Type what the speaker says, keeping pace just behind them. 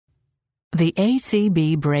The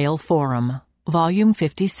ACB Braille Forum, Volume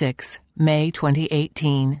 56, May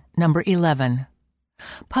 2018, Number 11.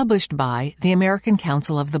 Published by the American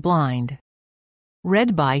Council of the Blind.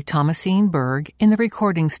 Read by Thomasine Berg in the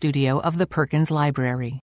recording studio of the Perkins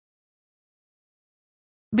Library.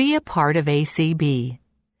 Be a part of ACB.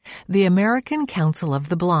 The American Council of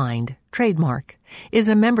the Blind, trademark, is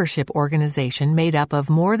a membership organization made up of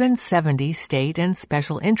more than 70 state and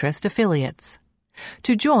special interest affiliates.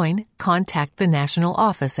 To join, contact the national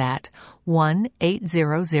office at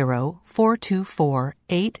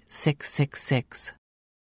 1-800-424-8666.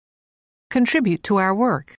 Contribute to our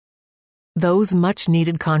work. Those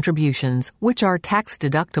much-needed contributions, which are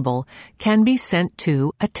tax-deductible, can be sent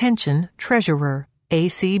to Attention Treasurer,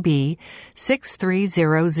 ACB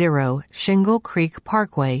 6300 Shingle Creek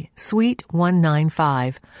Parkway, Suite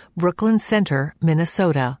 195, Brooklyn Center,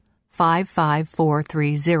 Minnesota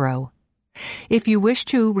 55430. If you wish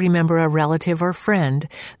to remember a relative or friend,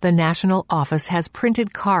 the National Office has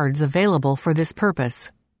printed cards available for this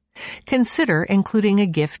purpose. Consider including a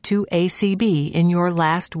gift to ACB in your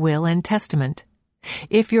last will and testament.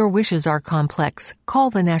 If your wishes are complex,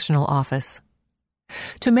 call the National Office.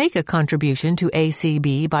 To make a contribution to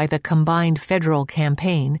ACB by the combined federal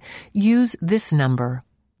campaign, use this number,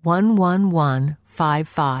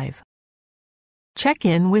 11155. Check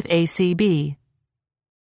in with ACB.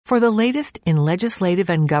 For the latest in legislative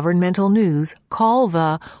and governmental news, call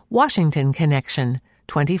the Washington Connection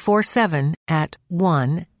 24/7 at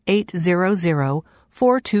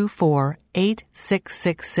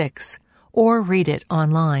 1-800-424-8666 or read it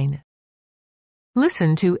online.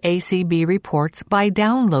 Listen to ACB reports by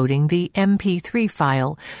downloading the MP3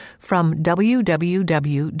 file from www.acb.org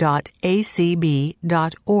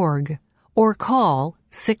or call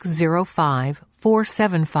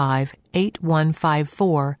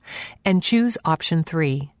 605-475-8154 and choose option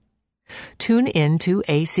 3. Tune in to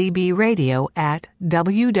ACB Radio at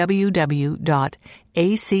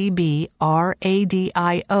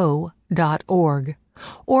www.acbradio.org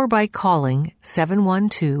or by calling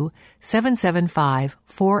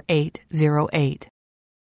 712-775-4808.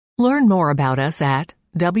 Learn more about us at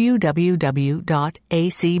www.acb.org.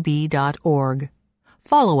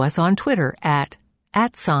 Follow us on Twitter at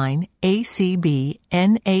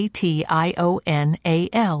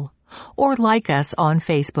 @ACBNational or like us on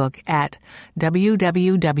Facebook at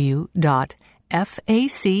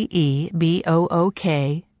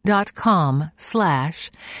www.africanconcilial.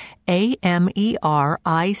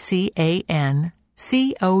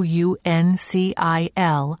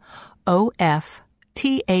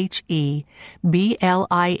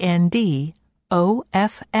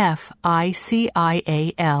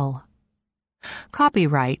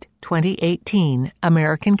 Copyright 2018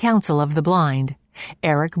 American Council of the Blind.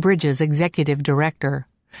 Eric Bridges, Executive Director.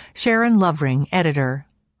 Sharon Lovering, Editor.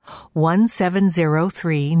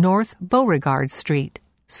 1703 North Beauregard Street,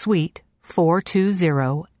 Suite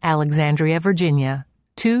 420, Alexandria, Virginia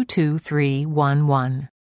 22311.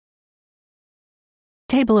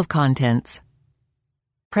 Table of Contents.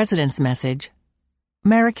 President's Message.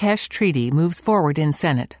 Marrakesh Treaty moves forward in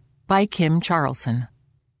Senate by Kim Charlson.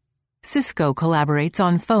 Cisco collaborates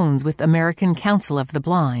on phones with American Council of the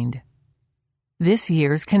Blind. This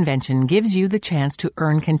year's convention gives you the chance to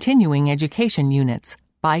earn continuing education units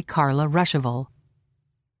by Carla Ruschival.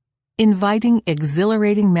 Inviting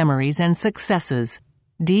exhilarating memories and successes.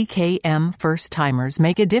 DKM First-Timers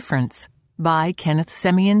Make a Difference by Kenneth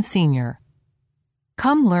Semien Sr.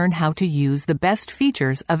 Come learn how to use the best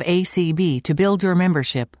features of ACB to build your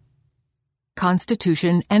membership.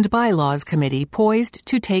 Constitution and Bylaws Committee poised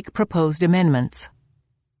to take proposed amendments.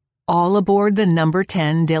 All aboard the number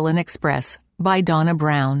 10 Dillon Express by Donna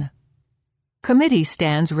Brown. Committee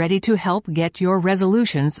stands ready to help get your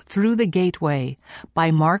resolutions through the gateway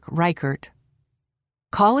by Mark Reichert.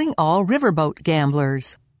 Calling all riverboat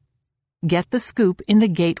gamblers. Get the scoop in the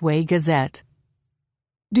Gateway Gazette.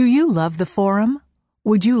 Do you love the forum?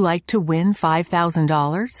 Would you like to win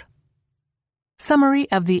 $5,000?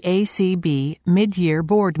 Summary of the ACB Mid-Year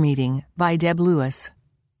Board Meeting by Deb Lewis.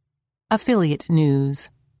 Affiliate News.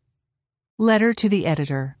 Letter to the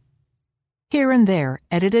Editor. Here and There,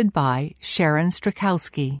 edited by Sharon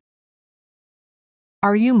Strakowski.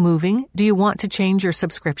 Are you moving? Do you want to change your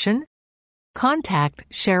subscription? Contact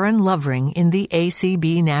Sharon Lovering in the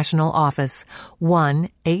ACB National Office,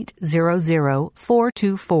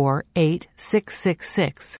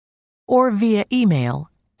 1-800-424-8666, or via email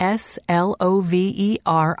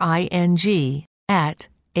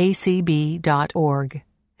slovering@acb.org.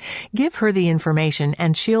 Give her the information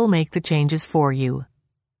and she'll make the changes for you.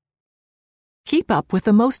 Keep up with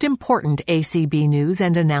the most important ACB news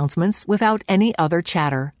and announcements without any other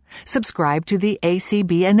chatter. Subscribe to the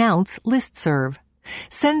ACB Announce listserv.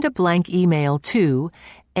 Send a blank email to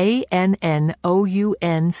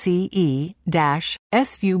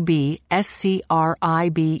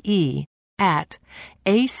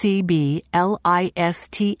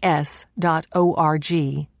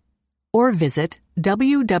or visit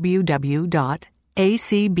www.acbilistsinfo/ANNOUNCE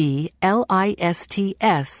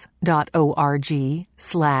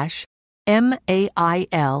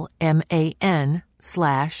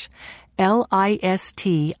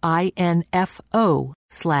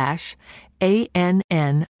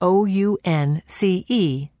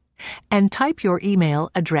and type your email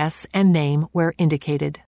address and name where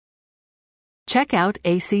indicated. Check out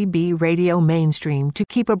ACB Radio Mainstream to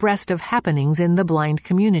keep abreast of happenings in the blind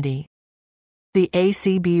community. The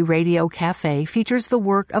ACB Radio Cafe features the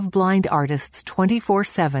work of blind artists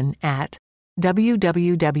 24/7 at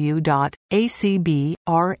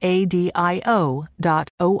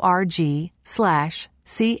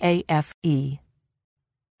www.acbradio.org/CAFE.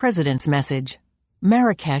 President's Message.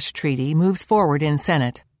 Marrakesh Treaty Moves Forward in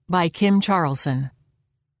Senate by Kim Charlson.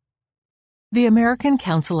 The American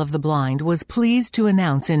Council of the Blind was pleased to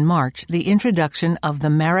announce in March the introduction of the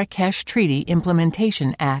Marrakesh Treaty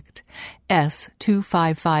Implementation Act,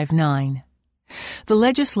 S-2559. The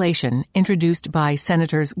legislation, introduced by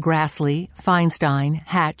Senators Grassley, Feinstein,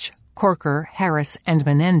 Hatch, Corker, Harris, and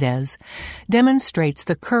Menendez, demonstrates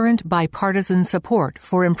the current bipartisan support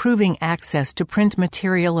for improving access to print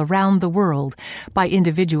material around the world by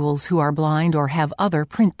individuals who are blind or have other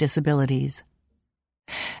print disabilities.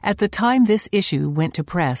 At the time this issue went to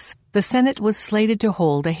press, the Senate was slated to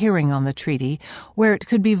hold a hearing on the treaty where it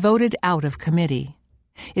could be voted out of committee.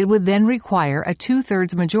 It would then require a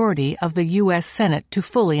 2/3 majority of the U.S. Senate to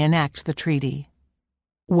fully enact the treaty.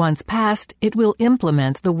 Once passed, it will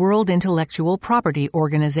implement the World Intellectual Property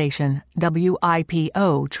Organization,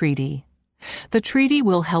 WIPO, treaty. The treaty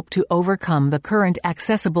will help to overcome the current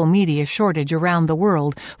accessible media shortage around the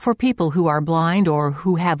world for people who are blind or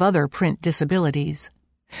who have other print disabilities.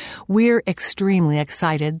 We're extremely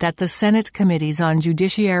excited that the Senate Committees on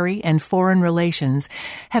Judiciary and Foreign Relations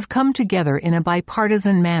have come together in a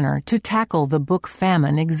bipartisan manner to tackle the book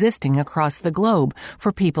famine existing across the globe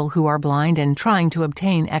for people who are blind and trying to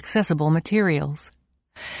obtain accessible materials.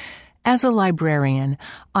 As a librarian,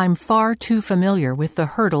 I'm far too familiar with the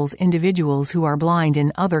hurdles individuals who are blind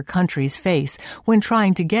in other countries face when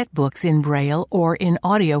trying to get books in Braille or in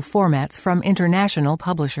audio formats from international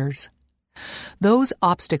publishers. Those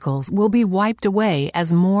obstacles will be wiped away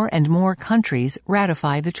as more and more countries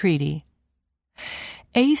ratify the treaty.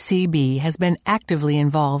 ACB has been actively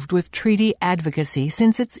involved with treaty advocacy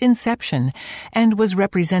since its inception and was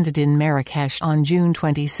represented in Marrakesh on June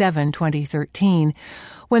 27, 2013,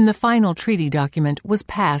 when the final treaty document was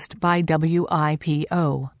passed by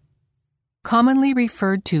WIPO. Commonly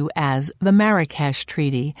referred to as the Marrakesh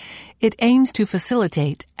Treaty, it aims to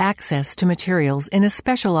facilitate access to materials in a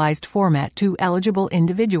specialized format to eligible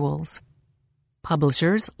individuals.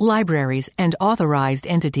 Publishers, libraries, and authorized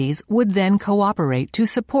entities would then cooperate to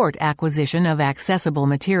support acquisition of accessible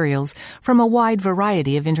materials from a wide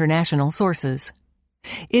variety of international sources.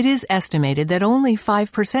 It is estimated that only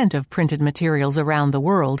 5% of printed materials around the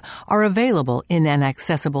world are available in an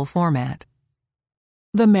accessible format.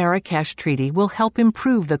 The Marrakesh Treaty will help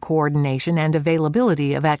improve the coordination and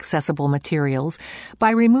availability of accessible materials by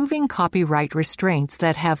removing copyright restraints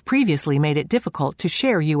that have previously made it difficult to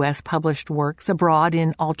share U.S. published works abroad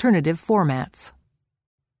in alternative formats.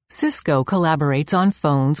 Cisco collaborates on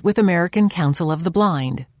phones with American Council of the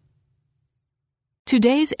Blind.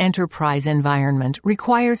 Today's enterprise environment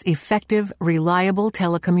requires effective, reliable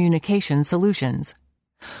telecommunication solutions.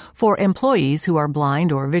 For employees who are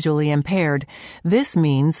blind or visually impaired, this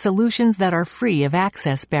means solutions that are free of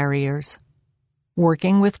access barriers.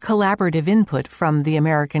 Working with collaborative input from the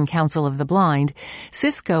American Council of the Blind,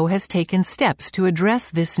 Cisco has taken steps to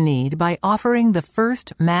address this need by offering the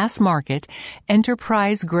first mass-market,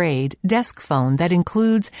 enterprise-grade desk phone that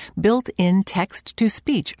includes built-in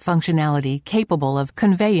text-to-speech functionality capable of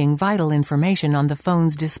conveying vital information on the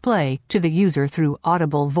phone's display to the user through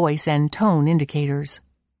audible voice and tone indicators.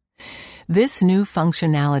 This new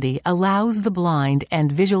functionality allows the blind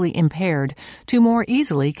and visually impaired to more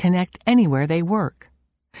easily connect anywhere they work.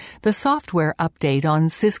 The software update on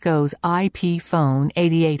Cisco's IP Phone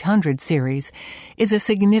 8800 series is a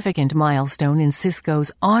significant milestone in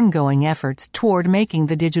Cisco's ongoing efforts toward making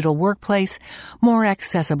the digital workplace more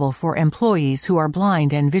accessible for employees who are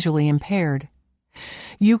blind and visually impaired.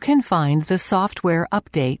 You can find the software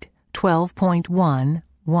update 12.1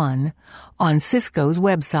 1 on Cisco's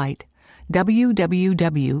website,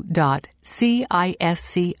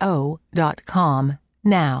 www.cisco.com,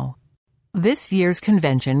 now. This year's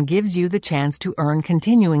convention gives you the chance to earn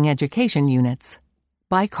continuing education units.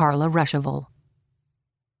 By Carla Ruschival.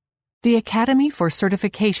 The Academy for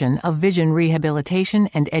Certification of Vision Rehabilitation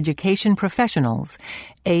and Education Professionals,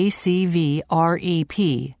 ACVREP,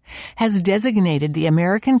 has designated the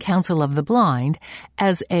American Council of the Blind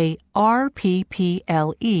as a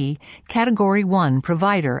RPPLE Category 1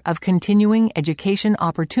 provider of continuing education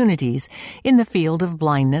opportunities in the field of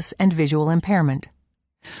blindness and visual impairment.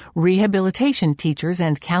 Rehabilitation teachers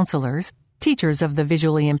and counselors, teachers of the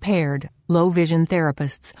visually impaired, low vision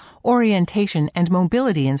therapists, orientation and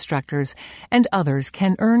mobility instructors, and others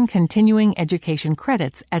can earn continuing education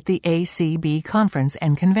credits at the ACB Conference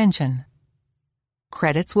and Convention.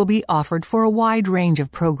 Credits will be offered for a wide range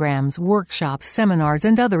of programs, workshops, seminars,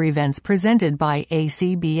 and other events presented by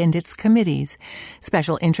ACB and its committees,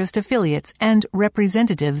 special interest affiliates, and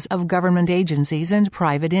representatives of government agencies and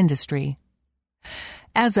private industry.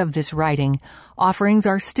 As of this writing, offerings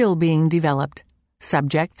are still being developed.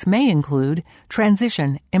 Subjects may include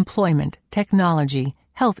transition, employment, technology,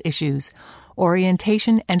 health issues,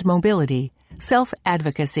 orientation and mobility,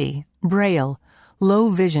 self-advocacy, Braille, low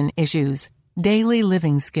vision issues, daily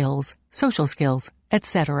living skills, social skills,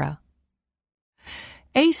 etc.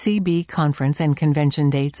 ACB Conference and Convention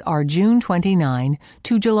dates are June 29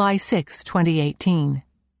 to July 6, 2018.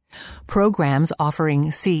 Programs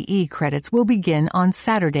offering CE credits will begin on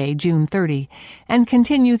Saturday, June 30, and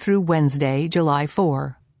continue through Wednesday, July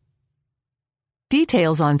 4.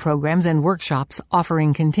 Details on programs and workshops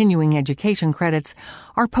offering continuing education credits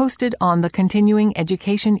are posted on the Continuing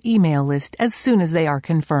Education email list as soon as they are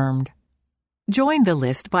confirmed. Join the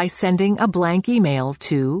list by sending a blank email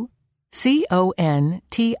to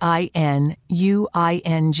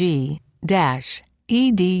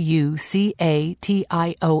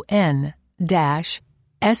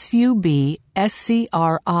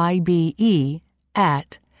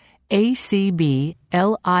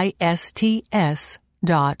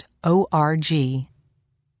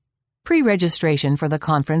Pre-registration for the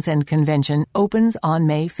conference and convention opens on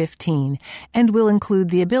May 15 and will include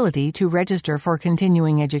the ability to register for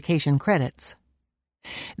continuing education credits.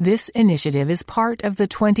 This initiative is part of the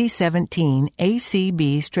 2017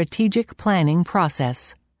 ACB strategic planning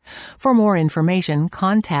process. For more information,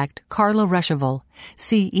 contact Carla Ruschival,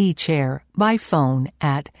 CE Chair, by phone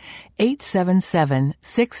at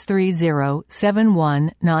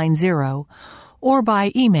 877-630-7190 or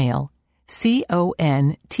by email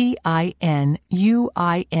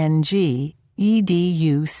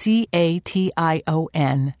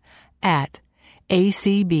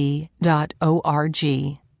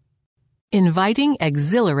Inviting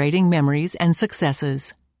exhilarating memories and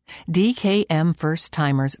successes. DKM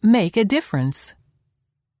First-Timers make a difference.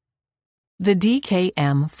 The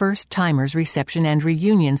DKM First-Timers Reception and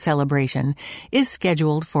Reunion Celebration is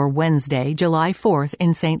scheduled for Wednesday, July 4th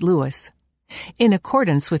in St. Louis. In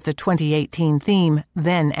accordance with the 2018 theme,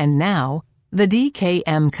 Then and Now, the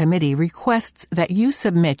DKM Committee requests that you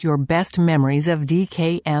submit your best memories of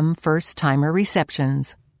DKM First-Timer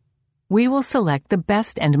receptions. We will select the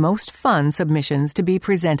best and most fun submissions to be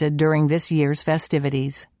presented during this year's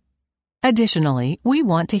festivities. Additionally, we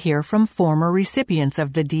want to hear from former recipients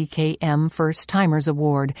of the DKM First-Timers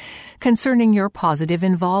Award concerning your positive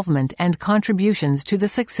involvement and contributions to the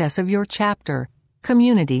success of your chapter,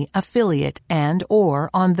 community, affiliate,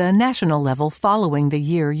 and/or on the national level following the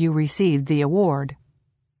year you received the award.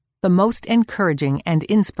 The most encouraging and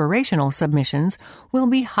inspirational submissions will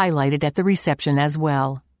be highlighted at the reception as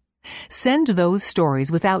well. Send those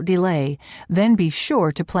stories without delay, then be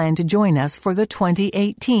sure to plan to join us for the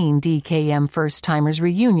 2018 DKM First-Timers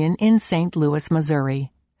Reunion in St. Louis,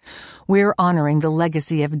 Missouri. We're honoring the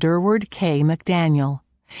legacy of Durward K. McDaniel.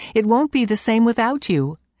 It won't be the same without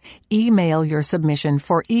you. Email your submission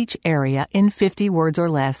for each area in 50 words or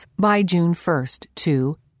less by June 1st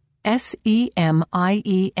to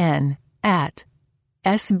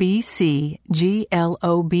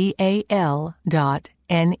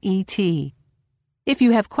semien@sbcglobal.net. If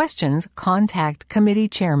you have questions, contact Committee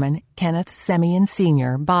Chairman Kenneth Semien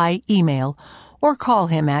Sr. by email or call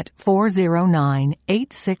him at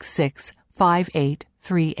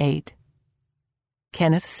 409-866-5838.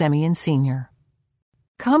 Kenneth Semien Sr.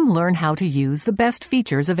 Come learn how to use the best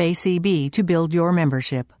features of ACB to build your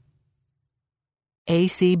membership.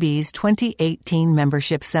 ACB's 2018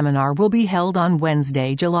 membership seminar will be held on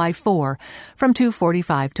Wednesday, July 4, from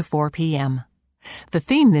 2:45 to 4 p.m. The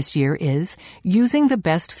theme this year is Using the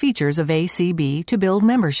Best Features of ACB to Build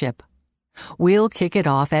Membership. We'll kick it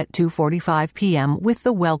off at 2:45 p.m. with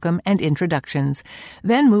the welcome and introductions,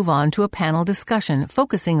 then move on to a panel discussion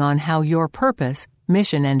focusing on how your purpose,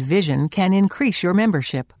 mission, and vision can increase your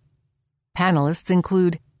membership. Panelists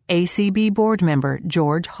include ACB board member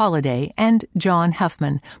George Holliday and John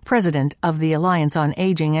Huffman, president of the Alliance on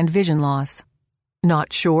Aging and Vision Loss.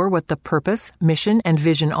 Not sure what the purpose, mission, and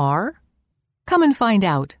vision are? Come and find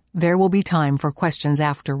out. There will be time for questions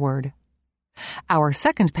afterward. Our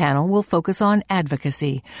second panel will focus on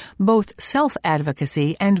advocacy, both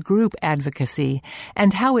self-advocacy and group advocacy,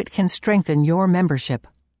 and how it can strengthen your membership.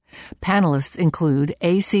 Panelists include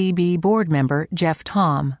ACB board member Jeff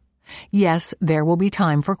Tom. Yes, there will be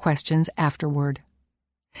time for questions afterward.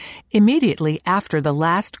 Immediately after the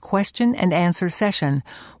last question and answer session,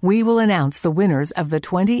 we will announce the winners of the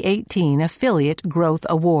 2018 Affiliate Growth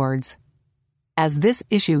Awards. As this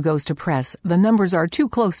issue goes to press, the numbers are too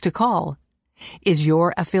close to call. Is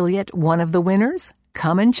your affiliate one of the winners?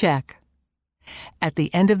 Come and check. At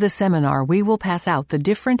the end of the seminar, we will pass out the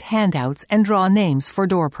different handouts and draw names for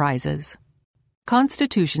door prizes.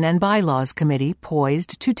 Constitution and Bylaws Committee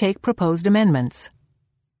poised to take proposed amendments.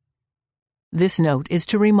 This note is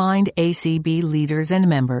to remind ACB leaders and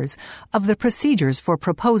members of the procedures for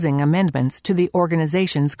proposing amendments to the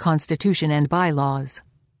organization's constitution and bylaws.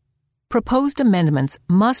 Proposed amendments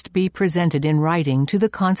must be presented in writing to the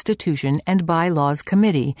Constitution and Bylaws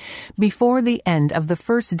Committee before the end of the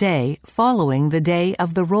first day following the day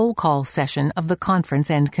of the roll call session of the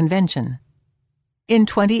conference and convention. In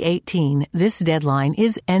 2018, this deadline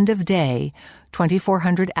is end of day,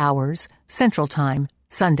 2400 hours, Central Time,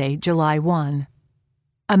 Sunday, July 1.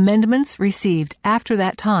 Amendments received after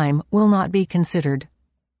that time will not be considered.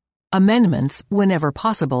 Amendments, whenever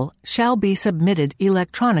possible, shall be submitted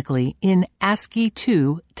electronically in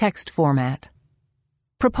ASCII-2 text format.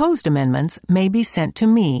 Proposed amendments may be sent to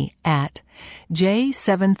me at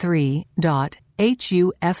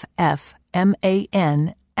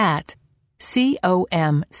j73.huffm@comcast.net.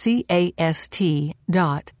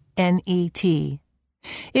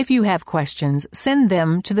 If you have questions, send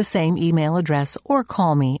them to the same email address or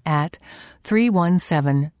call me at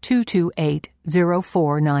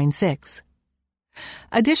 317-228-0496.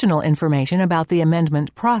 Additional information about the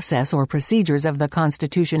amendment process or procedures of the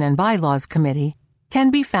Constitution and Bylaws Committee can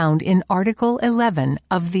be found in Article 11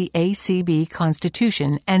 of the ACB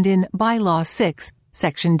Constitution and in Bylaw 6,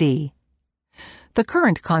 Section D. The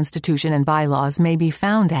current Constitution and bylaws may be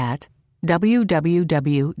found at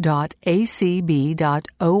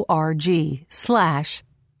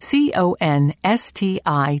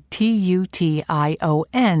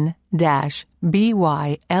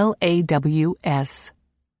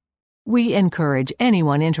We encourage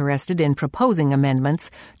anyone interested in proposing amendments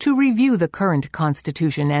to review the current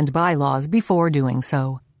Constitution and bylaws before doing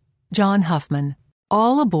so. John Huffman.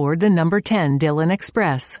 All aboard the number 10 Dillon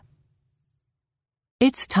Express.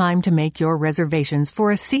 It's time to make your reservations for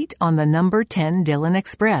a seat on the number 10 Dillon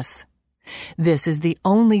Express. This is the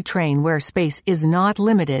only train where space is not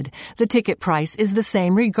limited, the ticket price is the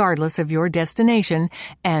same regardless of your destination,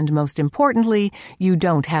 and most importantly, you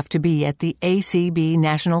don't have to be at the ACB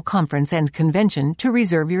National Conference and Convention to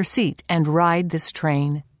reserve your seat and ride this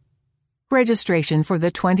train. Registration for the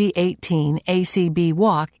 2018 ACB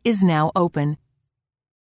Walk is now open.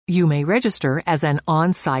 You may register as an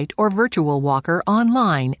on-site or virtual walker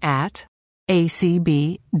online at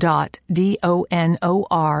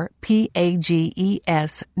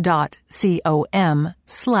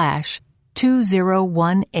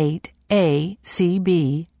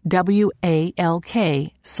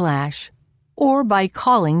or by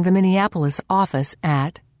calling the Minneapolis office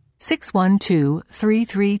at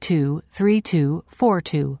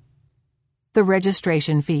 612-332-3242. The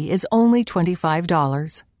registration fee is only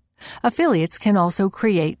 $25. Affiliates can also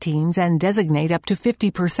create teams and designate up to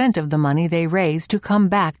 50% of the money they raise to come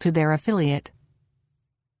back to their affiliate.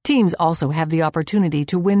 Teams also have the opportunity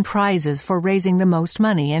to win prizes for raising the most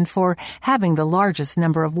money and for having the largest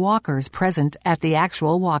number of walkers present at the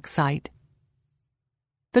actual walk site.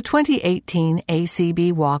 The 2018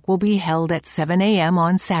 ACB Walk will be held at 7 a.m.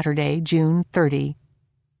 on Saturday, June 30.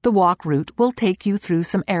 The walk route will take you through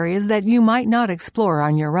some areas that you might not explore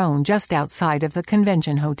on your own just outside of the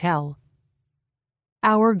convention hotel.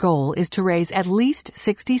 Our goal is to raise at least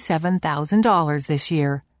 $67,000 this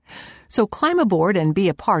year. So climb aboard and be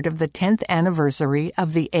a part of the 10th anniversary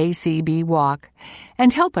of the ACB Walk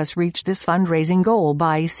and help us reach this fundraising goal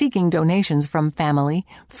by seeking donations from family,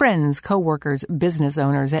 friends, coworkers, business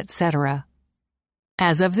owners, etc.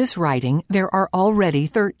 As of this writing, there are already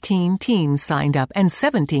 13 teams signed up and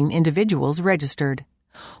 17 individuals registered.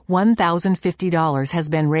 $1,050 has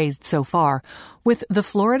been raised so far, with the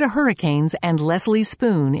Florida Hurricanes and Leslie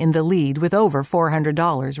Spoon in the lead with over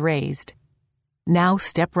 $400 raised. Now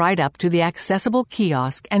step right up to the accessible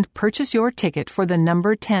kiosk and purchase your ticket for the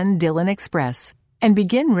number 10 Dillon Express and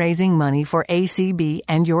begin raising money for ACB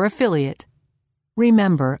and your affiliate.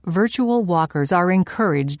 Remember, virtual walkers are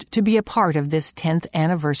encouraged to be a part of this 10th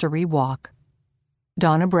anniversary walk.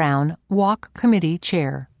 Donna Brown, Walk Committee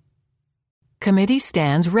Chair. Committee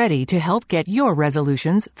stands ready to help get your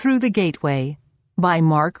resolutions through the gateway. By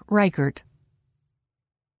Mark Reichert.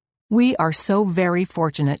 We are so very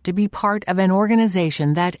fortunate to be part of an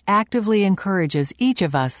organization that actively encourages each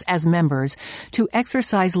of us as members to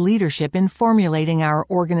exercise leadership in formulating our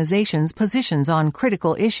organization's positions on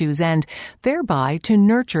critical issues and thereby to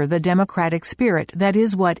nurture the democratic spirit that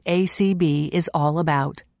is what ACB is all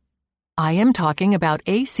about. I am talking about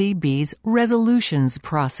ACB's resolutions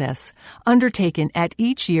process, undertaken at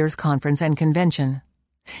each year's conference and convention.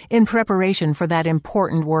 In preparation for that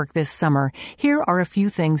important work this summer, here are a few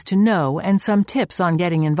things to know and some tips on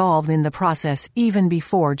getting involved in the process even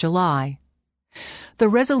before July. The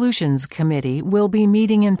Resolutions Committee will be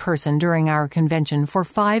meeting in person during our convention for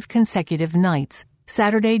 5 consecutive nights,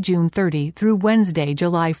 Saturday, June 30 through Wednesday,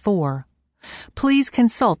 July 4. Please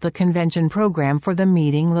consult the convention program for the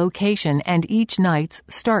meeting location and each night's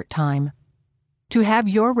start time. To have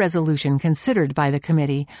your resolution considered by the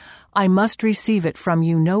committee, I must receive it from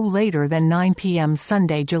you no later than 9 p.m.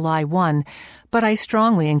 Sunday, July 1, but I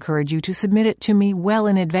strongly encourage you to submit it to me well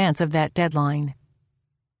in advance of that deadline.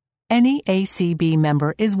 Any ACB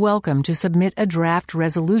member is welcome to submit a draft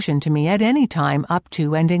resolution to me at any time up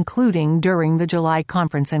to and including during the July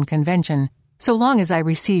conference and convention, so long as I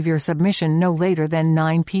receive your submission no later than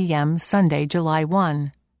 9 p.m. Sunday, July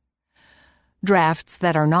 1. Drafts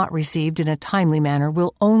that are not received in a timely manner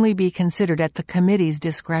will only be considered at the committee's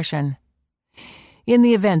discretion. In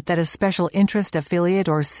the event that a special interest affiliate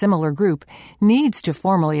or similar group needs to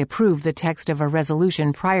formally approve the text of a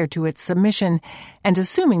resolution prior to its submission, and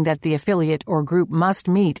assuming that the affiliate or group must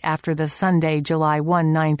meet after the Sunday, July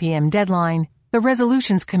 1, 9 p.m. deadline, the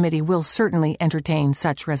Resolutions Committee will certainly entertain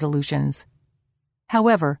such resolutions.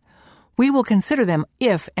 However, we will consider them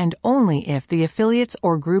if and only if the affiliate's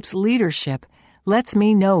or group's leadership lets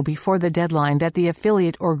me know before the deadline that the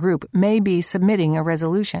affiliate or group may be submitting a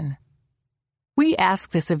resolution. We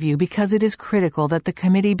ask this of you because it is critical that the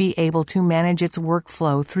committee be able to manage its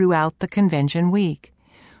workflow throughout the convention week.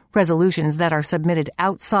 Resolutions that are submitted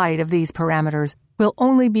outside of these parameters will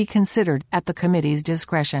only be considered at the committee's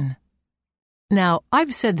discretion. Now,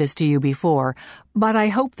 I've said this to you before, but I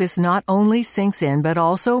hope this not only sinks in but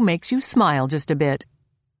also makes you smile just a bit.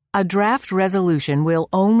 A draft resolution will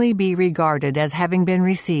only be regarded as having been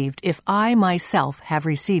received if I myself have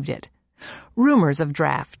received it. Rumors of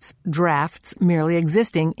drafts merely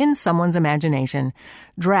existing in someone's imagination,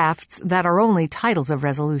 drafts that are only titles of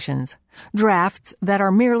resolutions, drafts that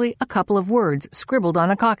are merely a couple of words scribbled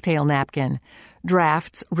on a cocktail napkin,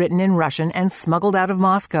 drafts written in Russian and smuggled out of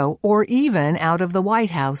Moscow or even out of the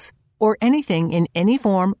White House, or anything in any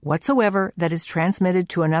form whatsoever that is transmitted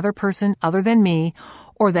to another person other than me,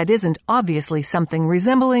 or that isn't obviously something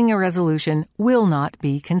resembling a resolution, will not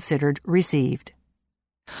be considered received.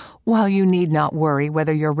 While you need not worry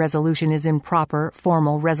whether your resolution is in proper,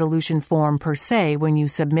 formal resolution form per se when you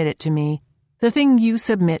submit it to me, the thing you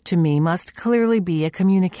submit to me must clearly be a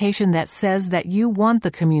communication that says that you want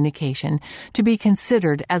the communication to be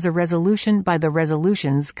considered as a resolution by the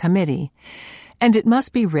Resolutions Committee, and it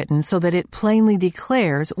must be written so that it plainly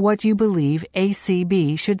declares what you believe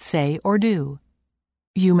ACB should say or do.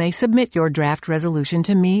 You may submit your draft resolution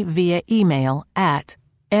to me via email at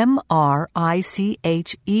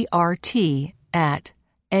mrichert@afb.net,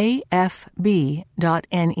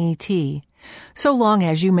 so long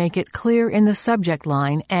as you make it clear in the subject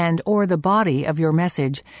line and or the body of your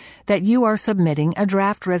message that you are submitting a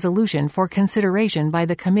draft resolution for consideration by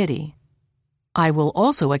the committee. I will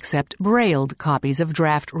also accept brailled copies of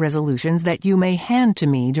draft resolutions that you may hand to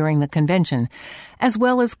me during the convention, as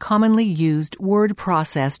well as commonly used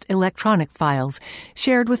word-processed electronic files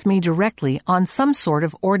shared with me directly on some sort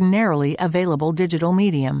of ordinarily available digital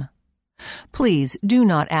medium. Please do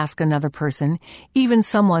not ask another person, even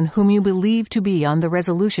someone whom you believe to be on the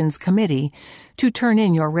Resolutions Committee, to turn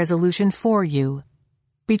in your resolution for you.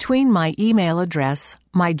 Between my email address,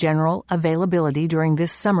 my general availability during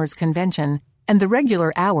this summer's convention, and the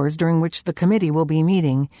regular hours during which the committee will be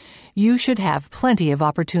meeting, you should have plenty of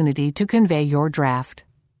opportunity to convey your draft.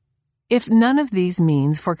 If none of these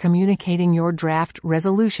means for communicating your draft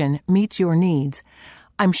resolution meets your needs,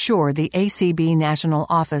 I'm sure the ACB National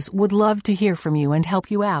Office would love to hear from you and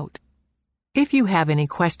help you out. If you have any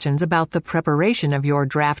questions about the preparation of your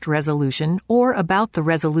draft resolution or about the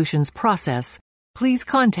resolution's process, please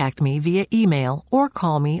contact me via email or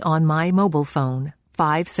call me on my mobile phone,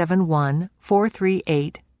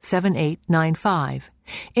 571-438-7895,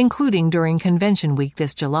 including during Convention Week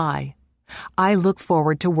this July. I look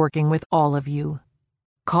forward to working with all of you.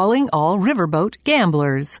 Calling all riverboat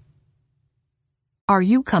gamblers! Are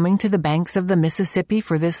you coming to the banks of the Mississippi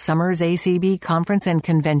for this summer's ACB Conference and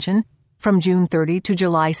Convention from June 30 to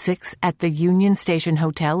July 6 at the Union Station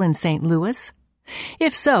Hotel in St. Louis?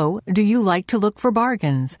 If so, do you like to look for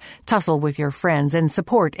bargains, tussle with your friends, and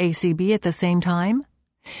support ACB at the same time?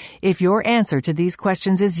 If your answer to these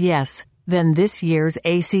questions is yes, then this year's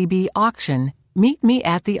ACB auction, Meet Me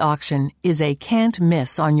at the Auction, is a can't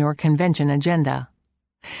miss on your convention agenda.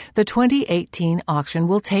 The 2018 auction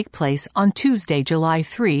will take place on Tuesday, July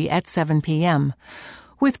 3 at 7 p.m.,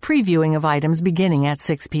 with previewing of items beginning at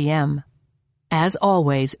 6 p.m. As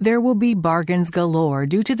always, there will be bargains galore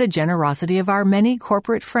due to the generosity of our many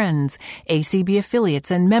corporate friends, ACB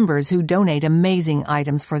affiliates, and members who donate amazing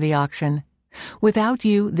items for the auction. Without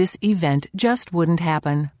you, this event just wouldn't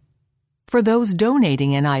happen. For those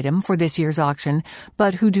donating an item for this year's auction,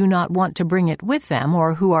 but who do not want to bring it with them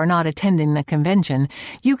or who are not attending the convention,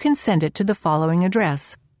 you can send it to the following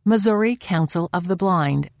address: Missouri Council of the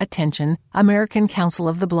Blind, attention, American Council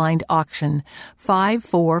of the Blind Auction,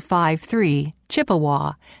 5453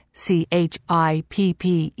 Chippewa, Chippewa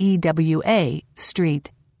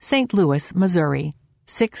Street, St. Louis, Missouri,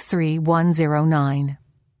 63109.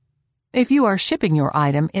 If you are shipping your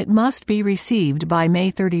item, it must be received by May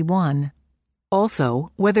 31.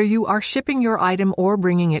 Also, whether you are shipping your item or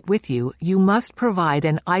bringing it with you, you must provide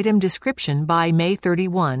an item description by May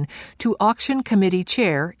 31 to Auction Committee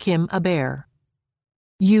Chair Kim Aber.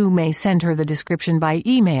 You may send her the description by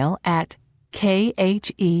email at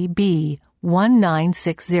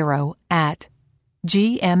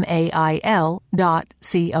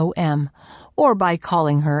kheb1960@gmail.com or by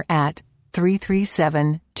calling her at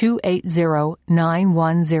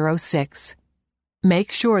 337-280-9106.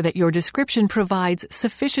 Make sure that your description provides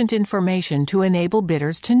sufficient information to enable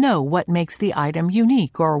bidders to know what makes the item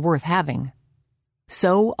unique or worth having.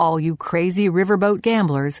 So, all you crazy riverboat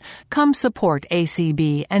gamblers, come support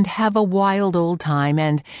ACB and have a wild old time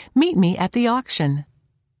and meet me at the auction.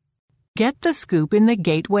 Get the scoop in the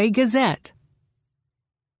Gateway Gazette.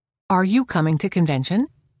 Are you coming to convention?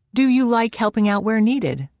 Do you like helping out where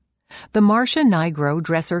needed? The Marcia Nigro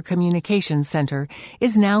Dresser Communications Center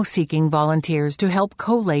is now seeking volunteers to help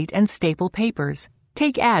collate and staple papers,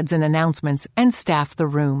 take ads and announcements, and staff the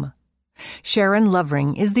room. Sharon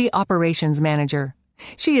Lovering is the operations manager.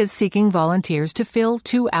 She is seeking volunteers to fill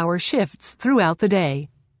 2-hour shifts throughout the day,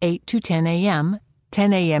 8 to 10 a.m.,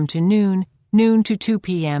 10 a.m. to noon, noon to 2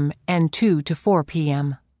 p.m., and 2 to 4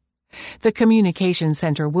 p.m. The Communication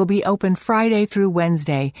Center will be open Friday through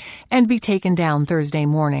Wednesday and be taken down Thursday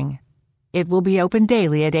morning. It will be open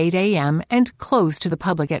daily at 8 a.m. and closed to the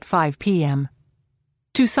public at 5 p.m.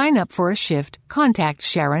 To sign up for a shift, contact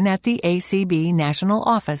Sharon at the ACB National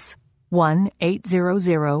Office,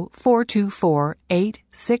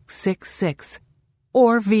 1-800-424-8666,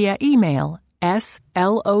 or via email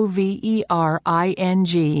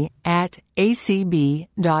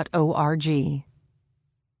slovering@acb.org.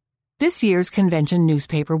 This year's convention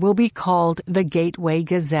newspaper will be called the Gateway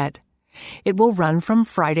Gazette. It will run from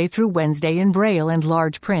Friday through Wednesday in Braille and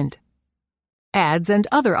large print. Ads and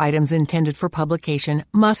other items intended for publication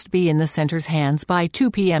must be in the center's hands by 2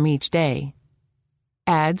 p.m. each day.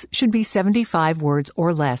 Ads should be 75 words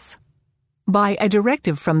or less. By a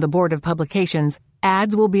directive from the Board of Publications,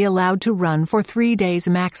 ads will be allowed to run for 3 days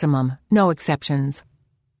maximum, no exceptions.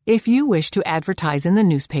 If you wish to advertise in the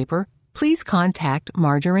newspaper, please contact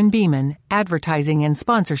Marjorie Beeman, Advertising and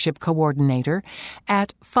Sponsorship Coordinator,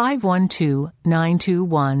 at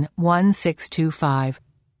 512-921-1625,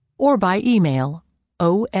 or by email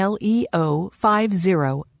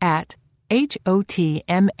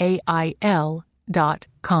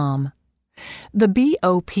oleo50@hotmail.com. The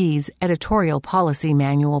BOP's editorial policy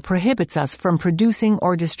manual prohibits us from producing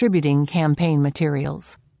or distributing campaign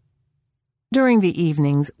materials. During the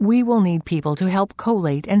evenings, we will need people to help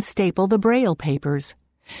collate and staple the Braille papers.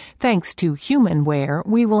 Thanks to Humanware,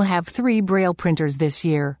 we will have 3 Braille printers this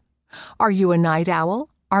year. Are you a night owl?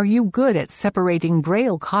 Are you good at separating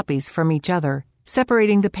Braille copies from each other,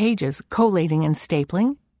 separating the pages, collating and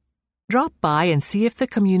stapling? Drop by and see if the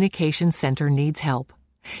Communication Center needs help.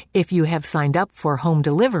 If you have signed up for home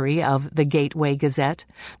delivery of the Gateway Gazette,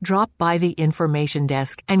 drop by the information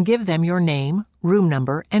desk and give them your name, room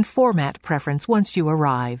number, and format preference once you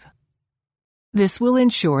arrive. This will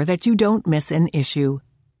ensure that you don't miss an issue.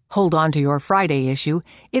 Hold on to your Friday issue.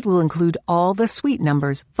 It will include all the suite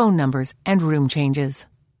numbers, phone numbers, and room changes.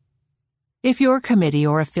 If your committee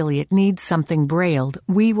or affiliate needs something brailled,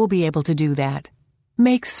 we will be able to do that.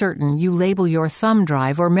 Make certain you label your thumb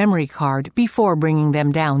drive or memory card before bringing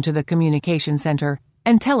them down to the communication center,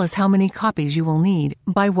 and tell us how many copies you will need,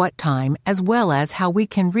 by what time, as well as how we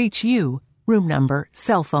can reach you, room number,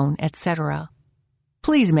 cell phone, etc.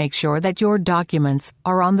 Please make sure that your documents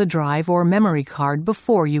are on the drive or memory card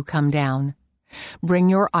before you come down. Bring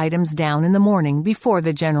your items down in the morning before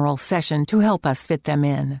the general session to help us fit them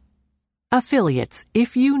in. Affiliates,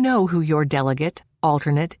 if you know who your delegate,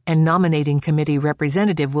 alternate, and nominating committee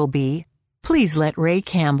representative will be, please let Ray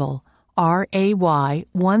Campbell,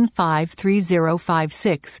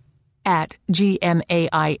 RAY153056, at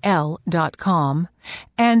gmail.com,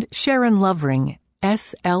 and Sharon Lovering,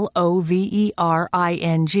 SLOVERING,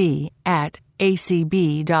 at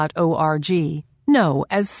acb.org, know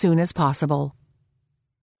as soon as possible.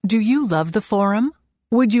 Do you love the forum?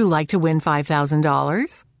 Would you like to win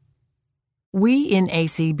 $5,000? We in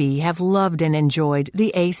ACB have loved and enjoyed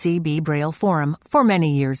the ACB Braille Forum for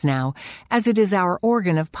many years now, as it is our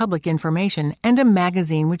organ of public information and a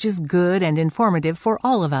magazine which is good and informative for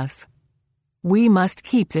all of us. We must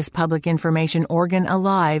keep this public information organ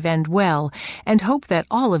alive and well, and hope that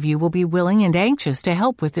all of you will be willing and anxious to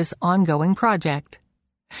help with this ongoing project.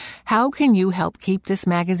 How can you help keep this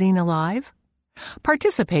magazine alive?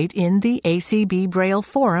 Participate in the ACB Braille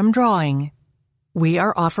Forum drawing. We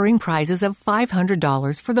are offering prizes of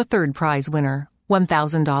 $500 for the third prize winner,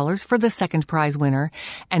 $1,000 for the second prize winner,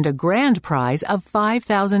 and a grand prize of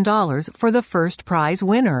 $5,000 for the first prize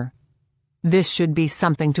winner. This should be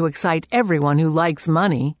something to excite everyone who likes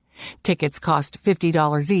money. Tickets cost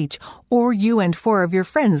 $50 each, or you and 4 of your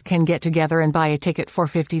friends can get together and buy a ticket for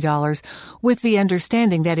 $50, with the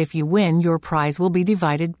understanding that if you win, your prize will be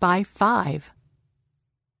divided by 5.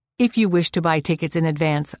 If you wish to buy tickets in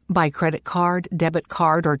advance, by credit card, debit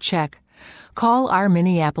card, or check, call our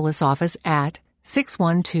Minneapolis office at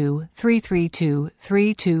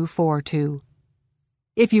 612-332-3242.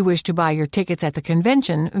 If you wish to buy your tickets at the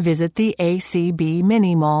convention, visit the ACB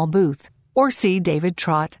Mini Mall booth, or see David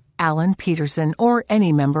Trott, Alan Peterson, or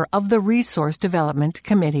any member of the Resource Development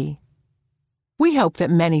Committee. We hope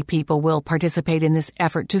that many people will participate in this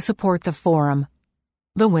effort to support the forum.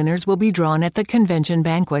 The winners will be drawn at the convention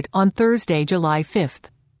banquet on Thursday, July 5th.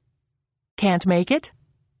 Can't make it?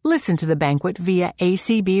 Listen to the banquet via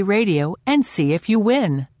ACB Radio and see if you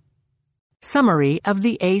win. Summary of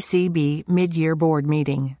the ACB Mid-Year Board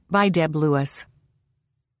Meeting by Deb Lewis.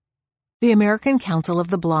 The American Council of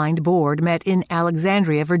the Blind Board met in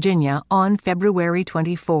Alexandria, Virginia on February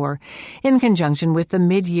 24 in conjunction with the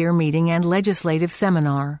mid-year meeting and legislative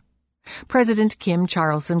seminar. President Kim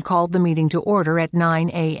Charlson called the meeting to order at 9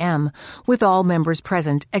 a.m., with all members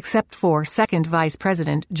present except for Second Vice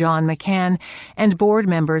President John McCann and board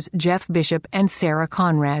members Jeff Bishop and Sarah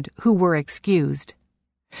Conrad, who were excused.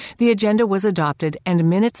 The agenda was adopted and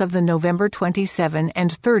minutes of the November 27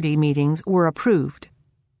 and 30 meetings were approved.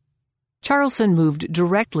 Charlson moved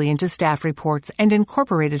directly into staff reports and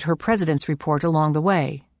incorporated her president's report along the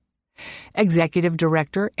way. Executive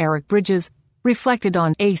Director Eric Bridges reflected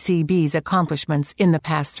on ACB's accomplishments in the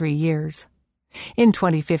past 3 years. In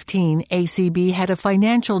 2015, ACB had a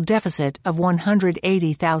financial deficit of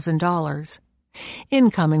 $180,000.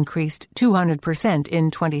 Income increased 200%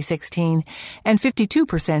 in 2016 and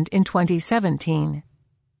 52% in 2017.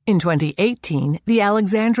 In 2018, the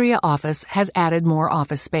Alexandria office has added more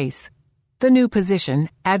office space. The new position,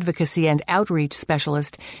 Advocacy and Outreach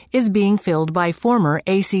Specialist, is being filled by former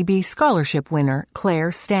ACB Scholarship winner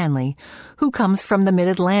Claire Stanley, who comes from the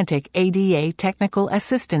Mid-Atlantic ADA Technical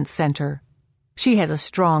Assistance Center. She has a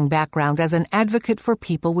strong background as an advocate for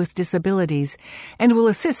people with disabilities and will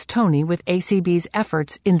assist Tony with ACB's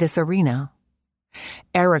efforts in this arena.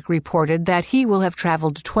 Eric reported that he will have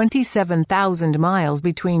traveled 27,000 miles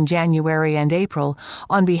between January and April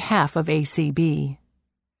on behalf of ACB.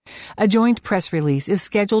 A joint press release is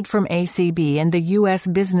scheduled from ACB and the U.S.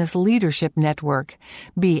 Business Leadership Network,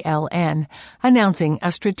 BLN, announcing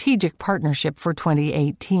a strategic partnership for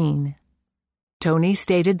 2018. Tony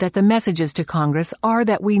stated that the messages to Congress are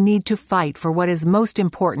that we need to fight for what is most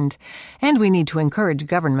important, and we need to encourage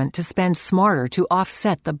government to spend smarter to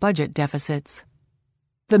offset the budget deficits.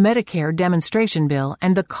 The Medicare Demonstration Bill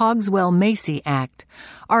and the Cogswell-Macy Act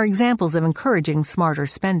are examples of encouraging smarter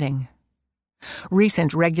spending.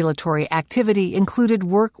 Recent regulatory activity included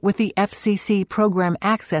work with the FCC Program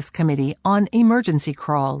Access Committee on emergency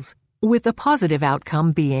crawls, with the positive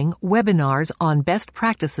outcome being webinars on best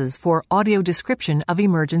practices for audio description of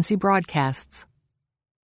emergency broadcasts.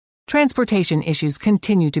 Transportation issues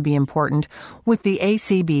continue to be important, with the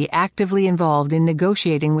ACB actively involved in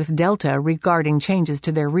negotiating with Delta regarding changes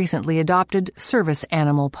to their recently adopted service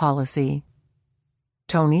animal policy.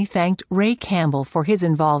 Tony thanked Ray Campbell for his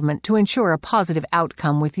involvement to ensure a positive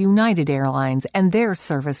outcome with United Airlines and their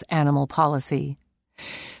service animal policy.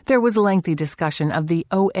 There was lengthy discussion of the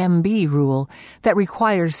OMB rule that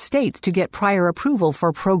requires states to get prior approval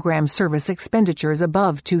for program service expenditures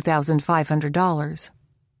above $2,500.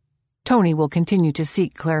 Tony will continue to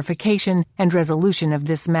seek clarification and resolution of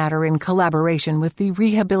this matter in collaboration with the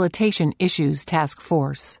Rehabilitation Issues Task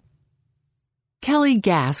Force. Kelly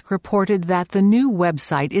Gask reported that the new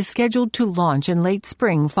website is scheduled to launch in late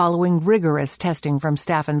spring following rigorous testing from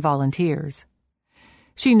staff and volunteers.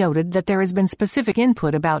 She noted that there has been specific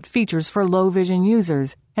input about features for low vision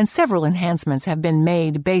users, and several enhancements have been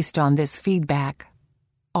made based on this feedback.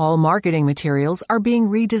 All marketing materials are being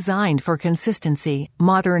redesigned for consistency,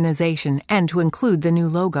 modernization, and to include the new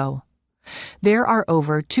logo. There are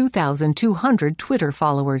over 2,200 Twitter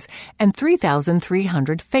followers and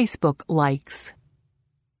 3,300 Facebook likes.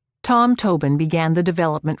 Tom Tobin began the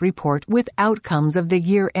development report with outcomes of the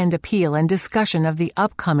year-end appeal and discussion of the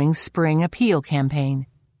upcoming spring appeal campaign.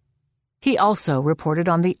 He also reported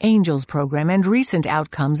on the Angels program and recent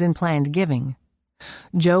outcomes in planned giving.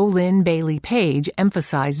 Jo Lynn Bailey Page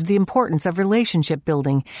emphasized the importance of relationship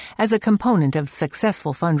building as a component of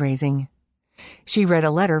successful fundraising. She read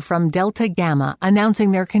a letter from Delta Gamma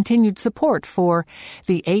announcing their continued support for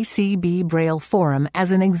the ACB Braille Forum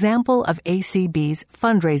as an example of ACB's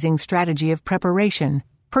fundraising strategy of preparation,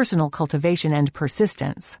 personal cultivation, and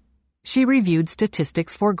persistence. She reviewed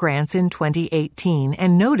statistics for grants in 2018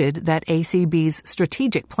 and noted that ACB's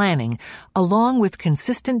strategic planning, along with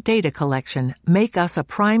consistent data collection, make us a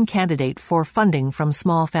prime candidate for funding from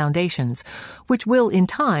small foundations, which will in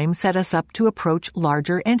time set us up to approach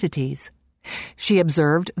larger entities. She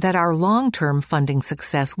observed that our long-term funding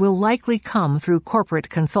success will likely come through corporate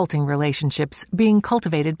consulting relationships being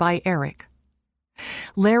cultivated by Eric.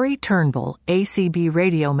 Larry Turnbull, ACB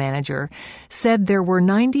radio manager, said there were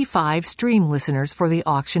 95 stream listeners for the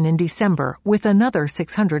auction in December, with another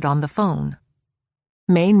 600 on the phone.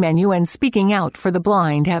 Main Menu and Speaking Out for the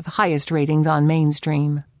Blind have highest ratings on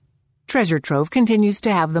mainstream. Treasure Trove continues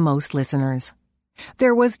to have the most listeners.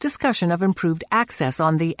 There was discussion of improved access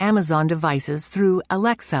on the Amazon devices through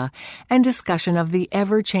Alexa and discussion of the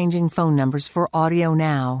ever-changing phone numbers for Audio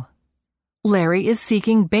Now. Larry is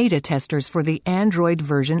seeking beta testers for the Android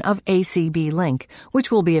version of ACB Link, which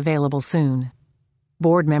will be available soon.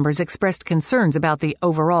 Board members expressed concerns about the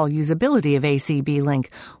overall usability of ACB Link,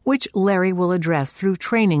 which Larry will address through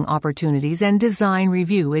training opportunities and design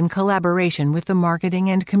review in collaboration with the marketing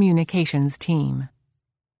and communications team.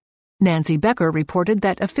 Nancy Becker reported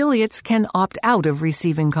that affiliates can opt out of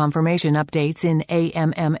receiving confirmation updates in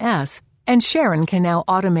AMMS, and Sharon can now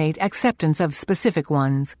automate acceptance of specific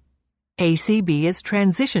ones. ACB is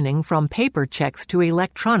transitioning from paper checks to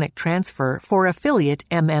electronic transfer for affiliate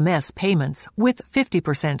MMS payments, with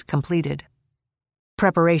 50% completed.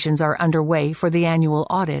 Preparations are underway for the annual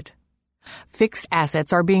audit. Fixed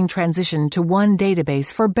assets are being transitioned to one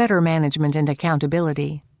database for better management and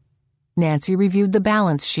accountability. Nancy reviewed the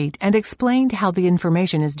balance sheet and explained how the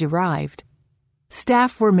information is derived.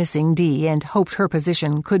 Staff were missing Dee and hoped her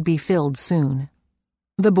position could be filled soon.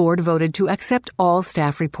 The board voted to accept all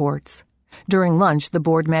staff reports. During lunch, the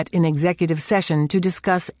board met in executive session to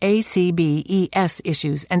discuss ACB-ES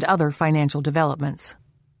issues and other financial developments.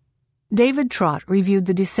 David Trott reviewed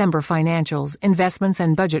the December financials, investments,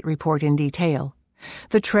 and budget report in detail.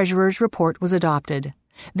 The treasurer's report was adopted.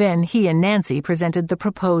 Then he and Nancy presented the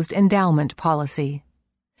proposed endowment policy.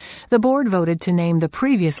 The board voted to name the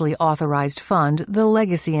previously authorized fund the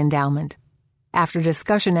Legacy Endowment. After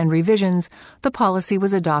discussion and revisions, the policy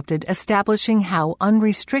was adopted establishing how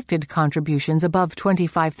unrestricted contributions above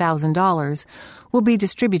 $25,000 will be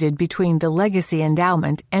distributed between the Legacy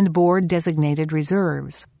Endowment and board-designated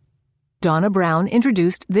reserves. Donna Brown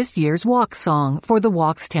introduced this year's Walk Song for the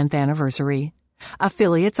Walk's 10th anniversary.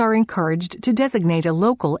 Affiliates are encouraged to designate a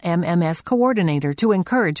local MMS coordinator to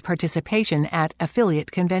encourage participation at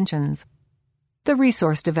affiliate conventions. The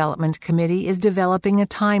Resource Development Committee is developing a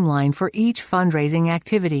timeline for each fundraising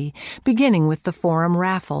activity, beginning with the Forum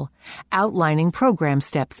raffle, outlining program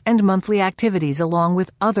steps and monthly activities along with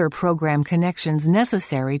other program connections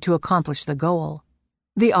necessary to accomplish the goal.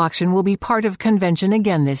 The auction will be part of convention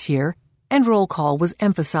again this year, and roll call was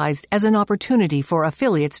emphasized as an opportunity for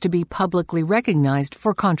affiliates to be publicly recognized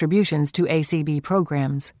for contributions to ACB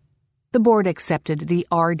programs. The board accepted the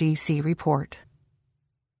RDC report.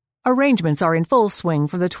 Arrangements are in full swing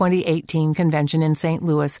for the 2018 convention in St.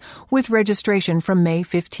 Louis, with registration from May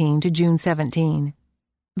 15 to June 17.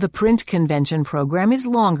 The print convention program is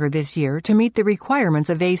longer this year to meet the requirements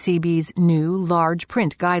of ACB's new large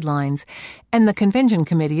print guidelines, and the convention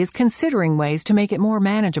committee is considering ways to make it more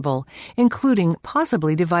manageable, including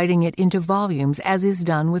possibly dividing it into volumes as is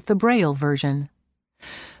done with the Braille version.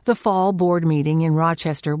 The fall board meeting in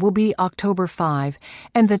Rochester will be October 5,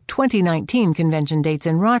 and the 2019 convention dates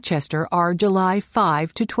in Rochester are July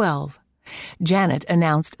 5 to 12. Janet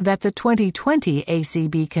announced that the 2020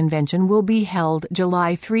 ACB convention will be held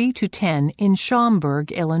July 3 to 10 in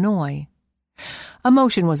Schaumburg, Illinois. A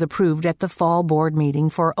motion was approved at the fall board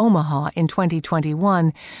meeting for Omaha in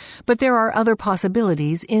 2021, but there are other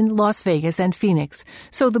possibilities in Las Vegas and Phoenix,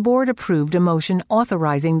 so the board approved a motion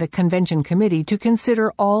authorizing the convention committee to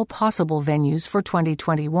consider all possible venues for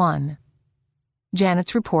 2021.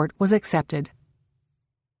 Janet's report was accepted.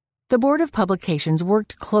 The Board of Publications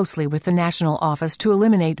worked closely with the National Office to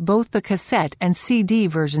eliminate both the cassette and CD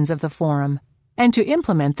versions of the forum, and to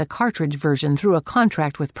implement the cartridge version through a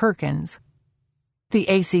contract with Perkins. The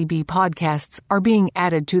ACB podcasts are being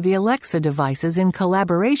added to the Alexa devices in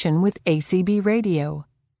collaboration with ACB Radio.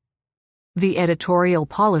 The editorial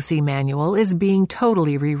policy manual is being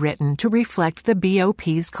totally rewritten to reflect the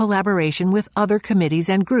BOP's collaboration with other committees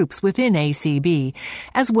and groups within ACB,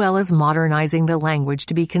 as well as modernizing the language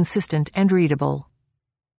to be consistent and readable.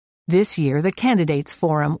 This year, the Candidates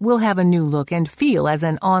Forum will have a new look and feel as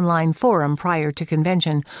an online forum prior to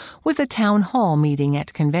convention, with a town hall meeting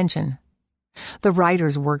at convention. The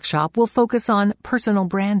Writers' Workshop will focus on personal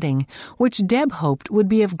branding, which Deb hoped would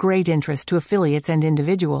be of great interest to affiliates and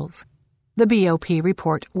individuals. The BOP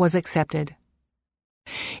report was accepted.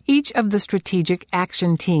 Each of the strategic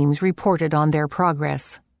action teams reported on their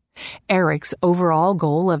progress. Eric's overall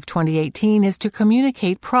goal of 2018 is to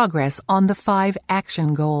communicate progress on the 5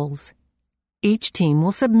 action goals. Each team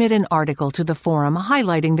will submit an article to the forum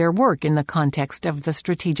highlighting their work in the context of the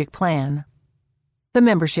strategic plan. The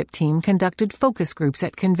membership team conducted focus groups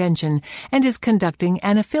at convention and is conducting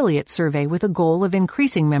an affiliate survey with a goal of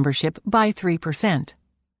increasing membership by 3%.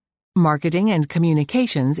 Marketing and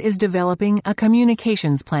Communications is developing a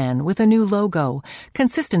communications plan with a new logo,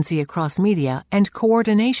 consistency across media, and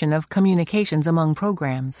coordination of communications among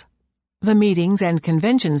programs. The Meetings and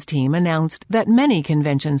Conventions team announced that many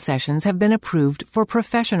convention sessions have been approved for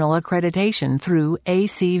professional accreditation through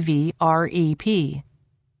ACVREP.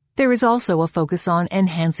 There is also a focus on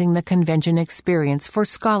enhancing the convention experience for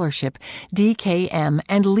scholarship, DKM,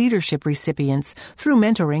 and leadership recipients through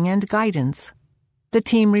mentoring and guidance. The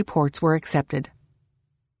team reports were accepted.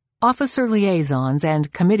 Officer liaisons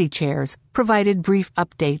and committee chairs provided brief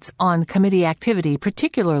updates on committee activity,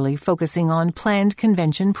 particularly focusing on planned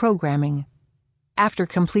convention programming. After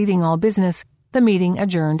completing all business, the meeting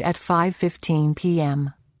adjourned at 5:15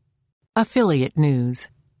 p.m. Affiliate News.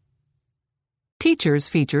 Teachers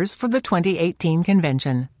features for the 2018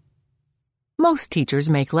 convention. Most teachers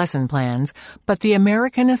make lesson plans, but the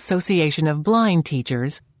American Association of Blind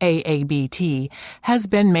Teachers, AABT, has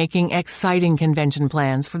been making exciting convention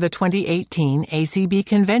plans for the 2018 ACB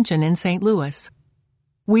convention in St. Louis.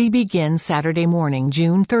 We begin Saturday morning,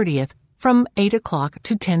 June 30th, from 8 o'clock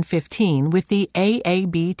to 10:15 with the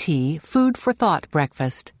AABT Food for Thought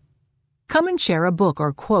breakfast. Come and share a book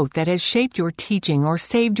or quote that has shaped your teaching or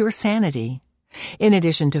saved your sanity. In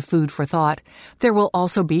addition to food for thought, there will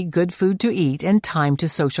also be good food to eat and time to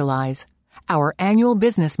socialize. Our annual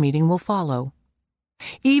business meeting will follow.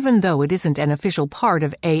 Even though it isn't an official part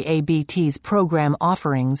of AABT's program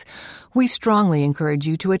offerings, we strongly encourage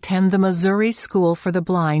you to attend the Missouri School for the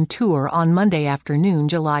Blind tour on Monday afternoon,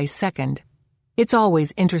 July 2nd. It's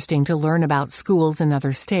always interesting to learn about schools in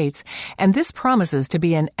other states, and this promises to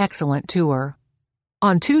be an excellent tour.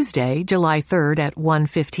 On Tuesday, July 3rd at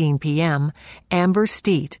 1:15 p.m., Amber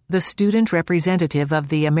Steet, the student representative of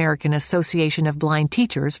the American Association of Blind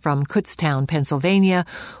Teachers from Kutztown, Pennsylvania,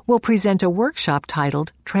 will present a workshop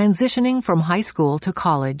titled Transitioning from High School to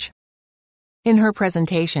College. In her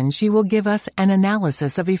presentation, she will give us an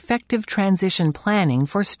analysis of effective transition planning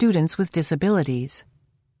for students with disabilities.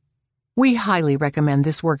 We highly recommend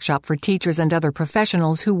this workshop for teachers and other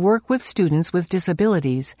professionals who work with students with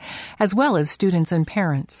disabilities, as well as students and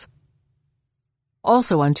parents.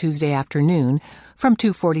 Also on Tuesday afternoon, from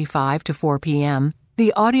 2:45 to 4 p.m.,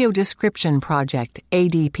 The Audio Description Project,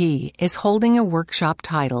 ADP, is holding a workshop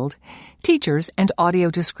titled Teachers and Audio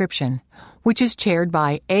Description, which is chaired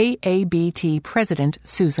by AABT President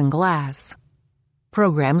Susan Glass.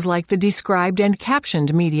 Programs like the Described and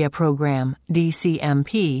Captioned Media Program,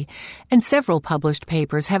 DCMP, and several published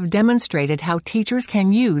papers have demonstrated how teachers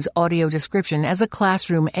can use audio description as a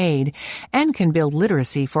classroom aid and can build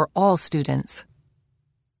literacy for all students.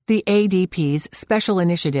 The ADP's special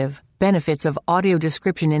initiative, Benefits of Audio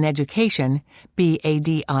Description in Education,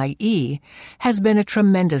 BADIE, has been a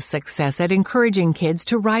tremendous success at encouraging kids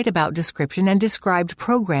to write about description and described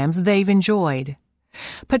programs they've enjoyed.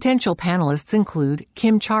 Potential panelists include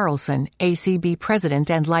Kim Charlson, ACB President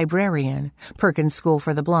and Librarian, Perkins School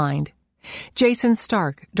for the Blind; Jason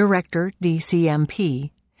Stark, Director, DCMP;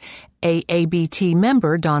 AABT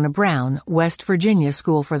member Donna Brown, West Virginia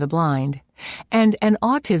School for the Blind; and an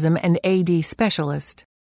autism and AD specialist.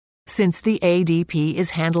 Since the ADP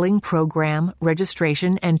is handling program,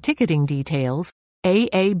 registration, and ticketing details,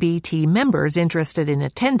 AABT members interested in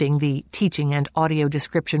attending the Teaching and Audio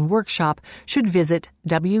Description Workshop should visit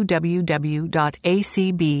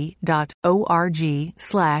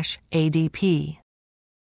www.acb.org/ADP.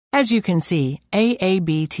 As you can see,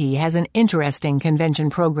 AABT has an interesting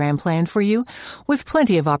convention program planned for you, with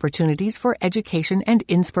plenty of opportunities for education and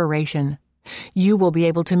inspiration. You will be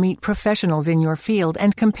able to meet professionals in your field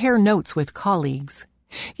and compare notes with colleagues.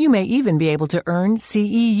 You may even be able to earn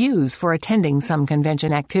CEUs for attending some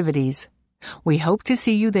convention activities. We hope to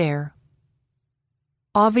see you there.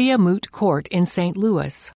 Avia Moot Court in St.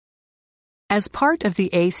 Louis. As part of the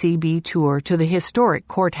ACB tour to the historic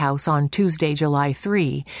courthouse on Tuesday, July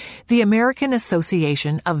 3, the American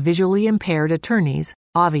Association of Visually Impaired Attorneys,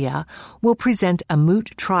 Avia, will present a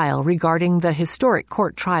moot trial regarding the historic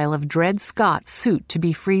court trial of Dred Scott's suit to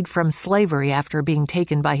be freed from slavery after being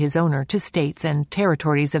taken by his owner to states and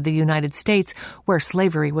territories of the United States where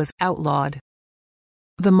slavery was outlawed.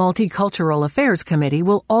 The Multicultural Affairs Committee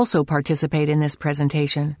will also participate in this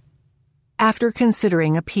presentation. After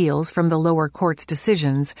considering appeals from the lower court's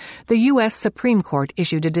decisions, the U.S. Supreme Court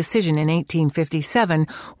issued a decision in 1857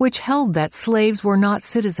 which held that slaves were not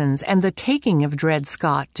citizens and the taking of Dred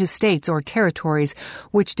Scott to states or territories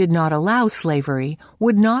which did not allow slavery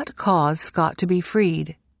would not cause Scott to be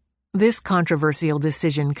freed. This controversial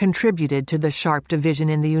decision contributed to the sharp division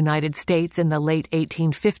in the United States in the late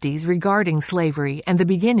 1850s regarding slavery and the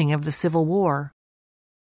beginning of the Civil War.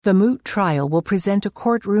 The moot trial will present a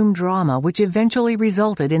courtroom drama which eventually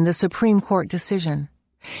resulted in the Supreme Court decision.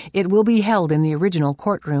 It will be held in the original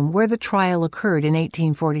courtroom where the trial occurred in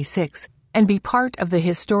 1846 and be part of the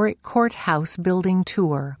historic courthouse building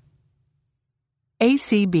tour.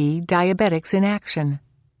 ACB Diabetics in Action.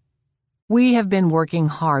 We have been working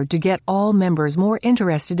hard to get all members more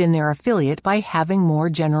interested in their affiliate by having more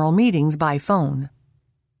general meetings by phone.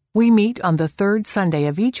 We meet on the third Sunday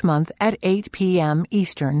of each month at 8 p.m.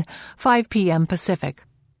 Eastern, 5 p.m. Pacific.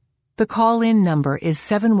 The call-in number is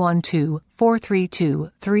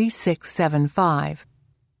 712-432-3675.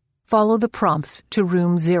 Follow the prompts to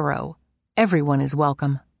Room 0. Everyone is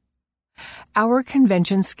welcome. Our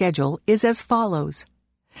convention schedule is as follows.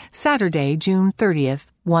 Saturday, June 30th,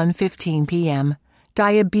 1:15 p.m.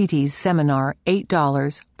 Diabetes Seminar,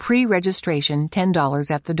 $8, pre-registration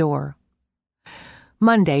 $10 at the door.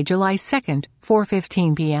 Monday, July 2nd,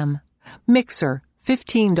 4:15 p.m. Mixer,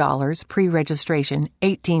 $15, pre-registration,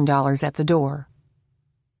 $18 at the door.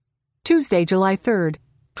 Tuesday, July 3rd,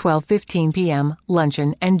 12:15 p.m.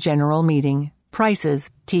 Luncheon and General Meeting. Prices,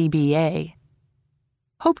 TBA.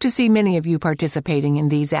 Hope to see many of you participating in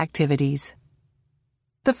these activities.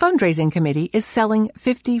 The fundraising committee is selling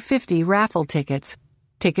 50/50 raffle tickets.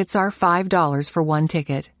 Tickets are $5 for one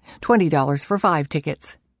ticket, $20 for 5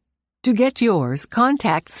 tickets. To get yours,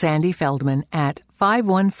 contact Sandy Feldman at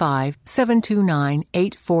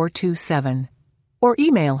 515-729-8427 or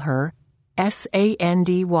email her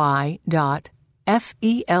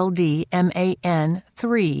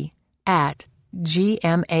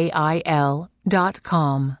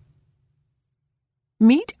sandy.feldman3@gmail.com.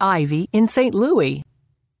 Meet Ivy in St. Louis.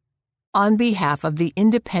 On behalf of the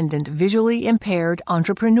independent visually impaired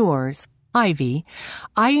entrepreneurs, Ivy,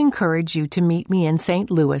 I encourage you to meet me in St.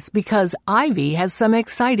 Louis because Ivy has some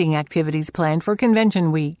exciting activities planned for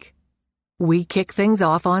Convention Week. We kick things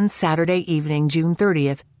off on Saturday evening, June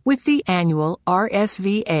 30th, with the annual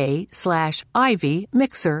RSVA/Ivy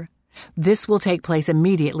Mixer. This will take place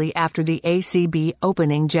immediately after the ACB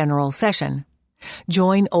opening general session.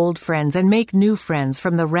 Join old friends and make new friends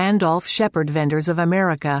from the Randolph Shepherd Vendors of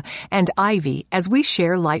America and Ivy as we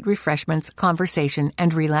share light refreshments, conversation,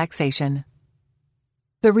 and relaxation.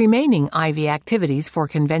 The remaining Ivy activities for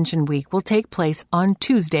Convention Week will take place on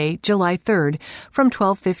Tuesday, July 3rd from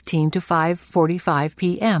 12:15 to 5:45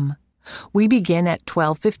 p.m. We begin at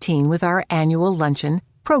 12:15 with our annual luncheon,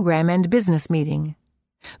 program and business meeting.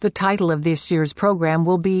 The title of this year's program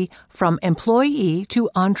will be From Employee to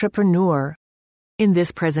Entrepreneur. In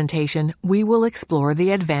this presentation, we will explore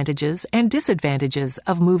the advantages and disadvantages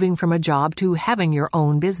of moving from a job to having your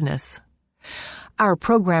own business. Our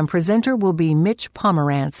program presenter will be Mitch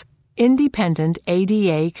Pomerantz, independent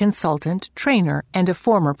ADA consultant, trainer, and a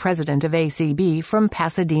former president of ACB from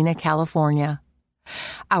Pasadena, California.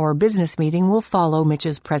 Our business meeting will follow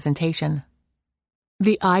Mitch's presentation.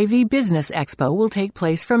 The Ivy Business Expo will take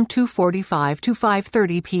place from 2:45 to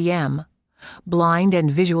 5:30 p.m. Blind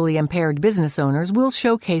and visually impaired business owners will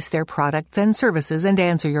showcase their products and services and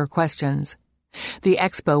answer your questions. The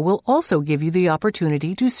expo will also give you the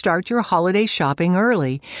opportunity to start your holiday shopping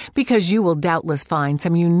early because you will doubtless find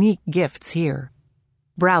some unique gifts here.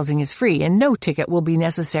 Browsing is free and no ticket will be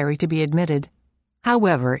necessary to be admitted.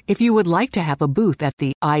 However, if you would like to have a booth at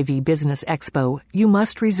the Ivy Business Expo, you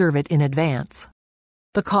must reserve it in advance.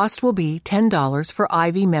 The cost will be $10 for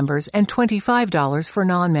Ivy members and $25 for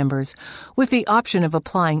non-members, with the option of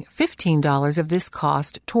applying $15 of this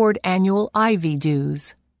cost toward annual Ivy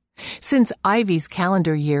dues. Since Ivy's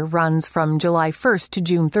calendar year runs from July 1st to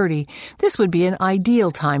June 30, this would be an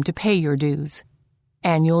ideal time to pay your dues.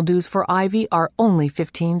 Annual dues for Ivy are only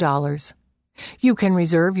 $15. You can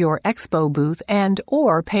reserve your expo booth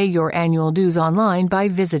and/or pay your annual dues online by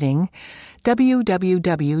visiting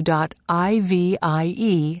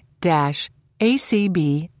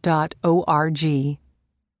www.ivie-acb.org.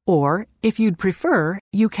 Or, if you'd prefer,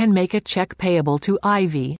 you can make a check payable to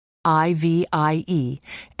Ivy, IVIE,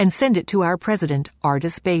 and send it to our president,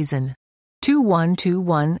 Artis Bazin.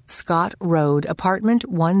 2121 Scott Road, Apartment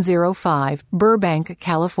 105, Burbank,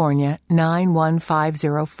 California,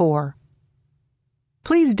 91504.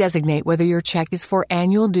 Please designate whether your check is for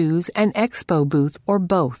annual dues, an expo booth, or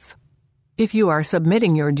both. If you are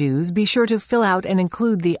submitting your dues, be sure to fill out and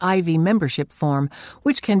include the Ivy membership form,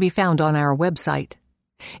 which can be found on our website.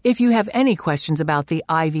 If you have any questions about the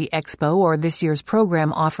Ivy Expo or this year's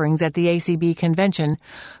program offerings at the ACB convention,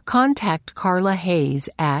 contact Carla Hayes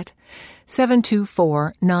at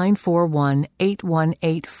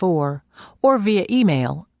 724-941-8184 or via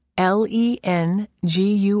email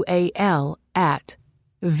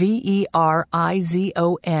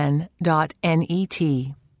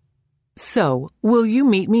lengual@verizon.net. So, will you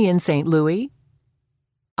meet me in St. Louis?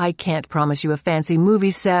 I can't promise you a fancy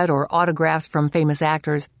movie set or autographs from famous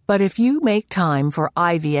actors, but if you make time for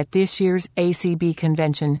Ivy at this year's ACB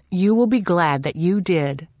convention, you will be glad that you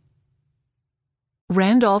did.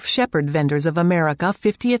 Randolph Sheppard Vendors of America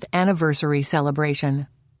 50th Anniversary Celebration.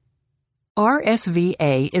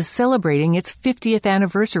 RSVA is celebrating its 50th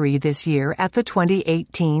anniversary this year at the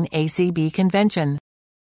 2018 ACB convention.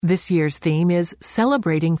 This year's theme is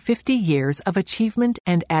Celebrating 50 Years of Achievement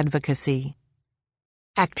and Advocacy.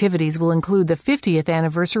 Activities will include the 50th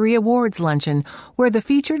Anniversary Awards Luncheon, where the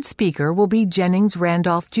featured speaker will be Jennings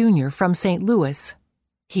Randolph Jr. from St. Louis.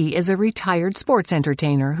 He is a retired sports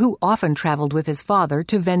entertainer who often traveled with his father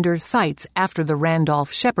to vendors' sites after the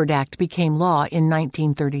Randolph-Sheppard Act became law in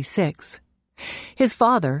 1936. His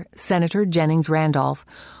father, Senator Jennings Randolph,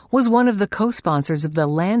 was one of the co-sponsors of the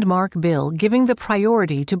landmark bill giving the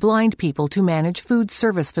priority to blind people to manage food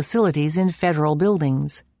service facilities in federal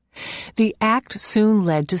buildings. The act soon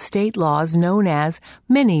led to state laws known as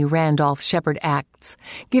many Randolph-Sheppard Acts,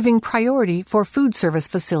 giving priority for food service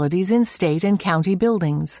facilities in state and county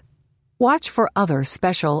buildings. Watch for other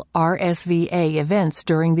special RSVA events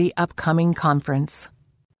during the upcoming conference.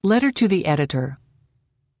 Letter to the Editor.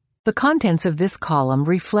 The contents of this column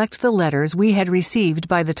reflect the letters we had received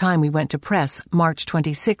by the time we went to press, March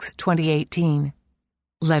 26, 2018.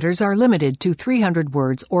 Letters are limited to 300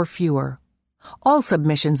 words or fewer. All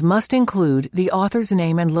submissions must include the author's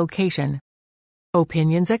name and location.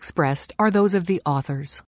 Opinions expressed are those of the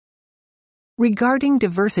authors. Regarding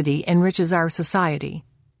diversity enriches our society.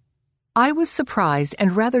 I was surprised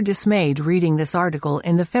and rather dismayed reading this article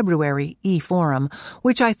in the February e-Forum,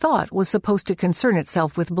 which I thought was supposed to concern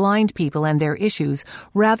itself with blind people and their issues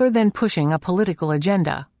rather than pushing a political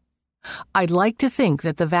agenda. I'd like to think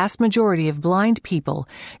that the vast majority of blind people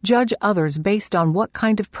judge others based on what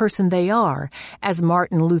kind of person they are, as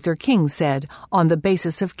Martin Luther King said, on the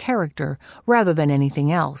basis of character, rather than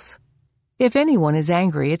anything else. If anyone is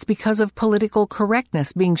angry, it's because of political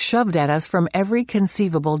correctness being shoved at us from every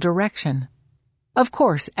conceivable direction. Of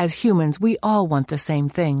course, as humans, we all want the same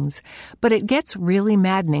things, but it gets really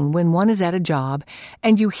maddening when one is at a job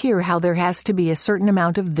and you hear how there has to be a certain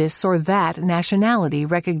amount of this or that nationality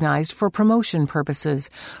recognized for promotion purposes,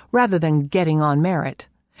 rather than getting on merit.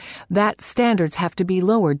 That standards have to be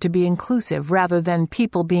lowered to be inclusive rather than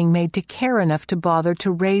people being made to care enough to bother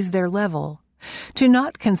to raise their level. To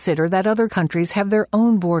not consider that other countries have their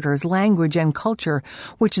own borders, language, and culture,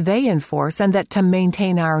 which they enforce, and that to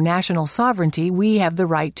maintain our national sovereignty we have the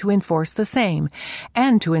right to enforce the same,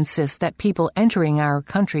 and to insist that people entering our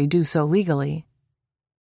country do so legally.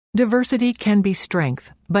 Diversity can be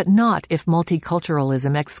strength, but not if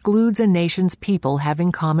multiculturalism excludes a nation's people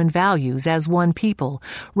having common values as one people,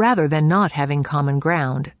 rather than not having common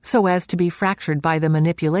ground, so as to be fractured by the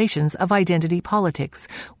manipulations of identity politics,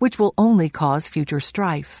 which will only cause future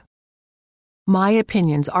strife. My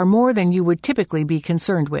opinions are more than you would typically be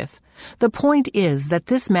concerned with. The point is that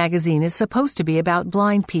this magazine is supposed to be about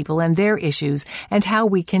blind people and their issues and how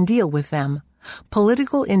we can deal with them.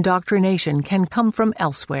 Political indoctrination can come from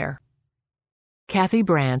elsewhere. Kathy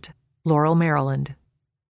Brandt, Laurel, Maryland.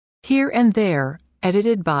 Here and There,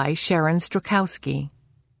 edited by Sharon Strakowski.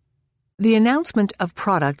 The announcement of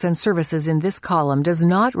products and services in this column does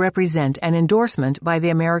not represent an endorsement by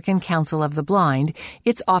the American Council of the Blind,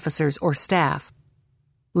 its officers or staff.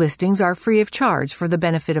 Listings are free of charge for the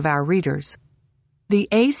benefit of our readers. The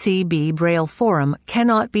ACB Braille Forum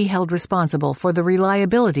cannot be held responsible for the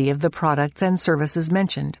reliability of the products and services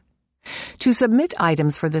mentioned. To submit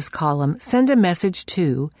items for this column, send a message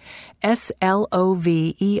to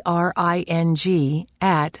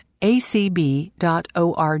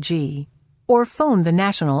slovering@acb.org or phone the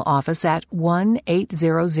national office at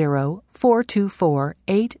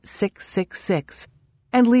 1-800-424-8666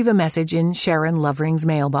 and leave a message in Sharon Lovering's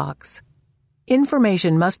mailbox.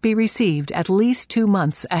 Information must be received at least 2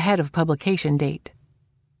 months ahead of publication date.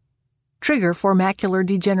 Trigger for macular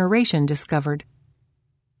degeneration discovered.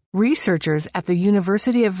 Researchers at the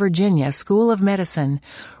University of Virginia School of Medicine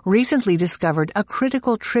recently discovered a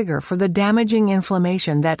critical trigger for the damaging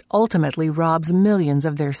inflammation that ultimately robs millions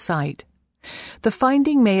of their sight. The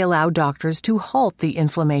finding may allow doctors to halt the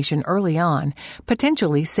inflammation early on,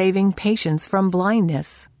 potentially saving patients from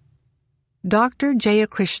blindness. Dr.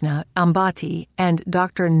 Jayakrishna Ambati and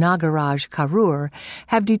Dr. Nagaraj Karur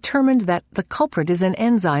have determined that the culprit is an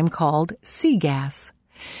enzyme called cGAS.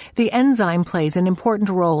 The enzyme plays an important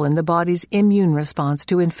role in the body's immune response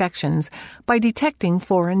to infections by detecting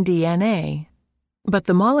foreign DNA. But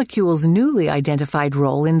the molecule's newly identified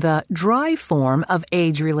role in the dry form of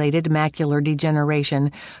age-related macular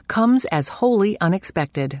degeneration comes as wholly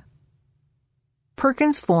unexpected.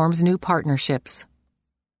 Perkins forms new partnerships.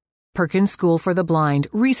 Perkins School for the Blind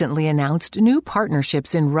recently announced new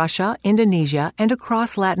partnerships in Russia, Indonesia, and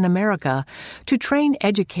across Latin America to train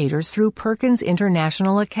educators through Perkins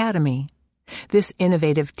International Academy. This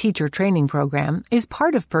innovative teacher training program is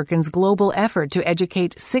part of Perkins' global effort to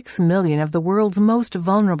educate 6 million of the world's most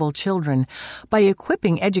vulnerable children by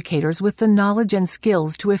equipping educators with the knowledge and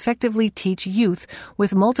skills to effectively teach youth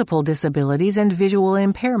with multiple disabilities and visual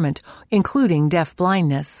impairment, including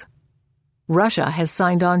deafblindness. Russia has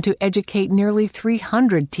signed on to educate nearly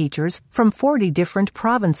 300 teachers from 40 different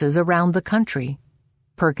provinces around the country.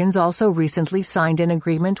 Perkins also recently signed an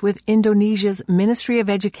agreement with Indonesia's Ministry of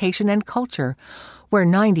Education and Culture, where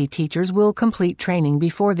 90 teachers will complete training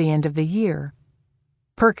before the end of the year.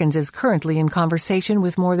 Perkins is currently in conversation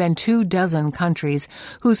with more than 24 countries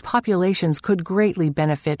whose populations could greatly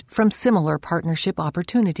benefit from similar partnership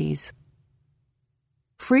opportunities.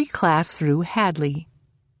 Free class through Hadley.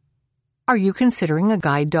 Are you considering a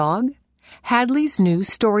guide dog? Hadley's new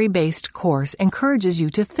story-based course encourages you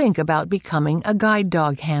to think about becoming a guide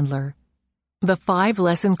dog handler. The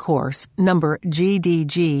 5-lesson course, number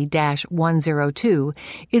GDG-102,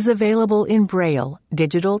 is available in Braille,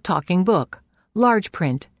 digital talking book, large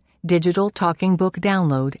print, digital talking book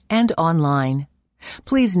download, and online.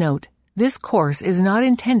 Please note, this course is not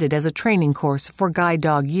intended as a training course for guide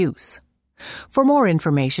dog use. For more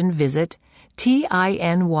information, visit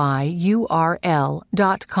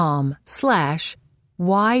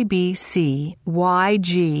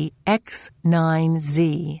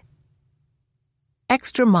tinyurl.com/ybcygx9z.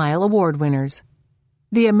 Extra Mile Award winners.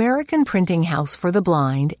 The American Printing House for the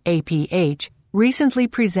Blind, APH, recently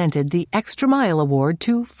presented the Extra Mile Award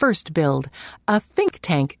to First Build, a think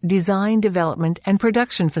tank design, development, and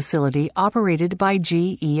production facility operated by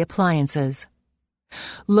GE Appliances.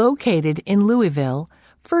 Located in Louisville,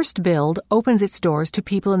 First Build opens its doors to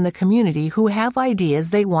people in the community who have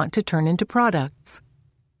ideas they want to turn into products.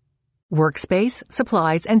 Workspace,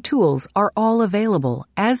 supplies, and tools are all available,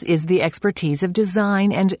 as is the expertise of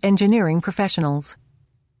design and engineering professionals.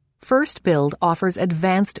 First Build offers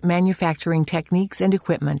advanced manufacturing techniques and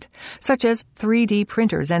equipment, such as 3D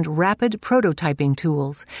printers and rapid prototyping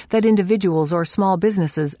tools that individuals or small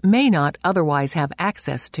businesses may not otherwise have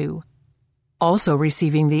access to. Also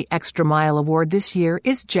receiving the Extra Mile Award this year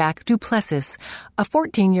is Jack Duplessis, a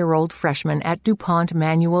 14-year-old freshman at DuPont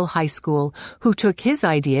Manual High School who took his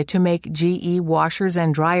idea to make GE washers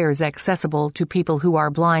and dryers accessible to people who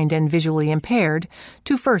are blind and visually impaired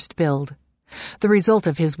to First Build. The result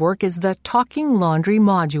of his work is the Talking Laundry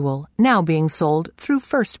Module, now being sold through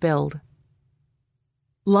First Build.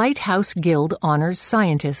 Lighthouse Guild honors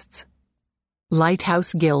scientists.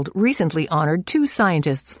 Lighthouse Guild recently honored 2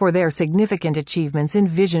 scientists for their significant achievements in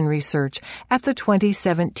vision research at the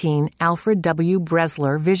 2017 Alfred W.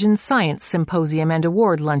 Bresler Vision Science Symposium and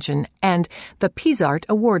Award Luncheon and the PISART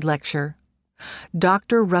Award Lecture.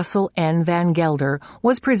 Dr. Russell N. Van Gelder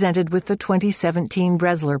was presented with the 2017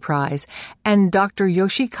 Bresler Prize, and Dr.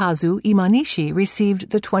 Yoshikazu Imanishi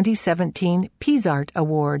received the 2017 PISART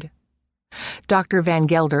Award. Dr. Van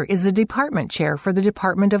Gelder is the department chair for the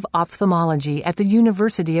Department of Ophthalmology at the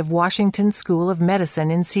University of Washington School of Medicine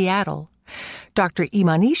in Seattle. Dr.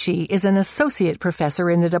 Imanishi is an associate professor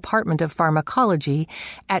in the Department of Pharmacology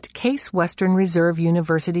at Case Western Reserve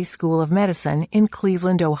University School of Medicine in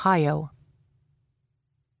Cleveland, Ohio.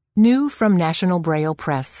 New from National Braille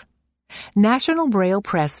Press. National Braille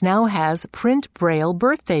Press now has print Braille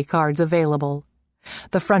birthday cards available.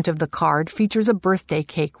 The front of the card features a birthday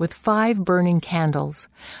cake with 5 burning candles.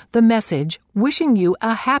 The message, "Wishing you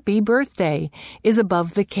a happy birthday," is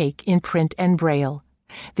above the cake in print and Braille.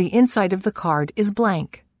 The inside of the card is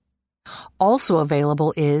blank. Also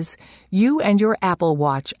available is You and Your Apple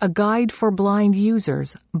Watch, A Guide for Blind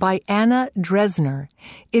Users by Anna Dresner.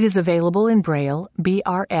 It is available in Braille,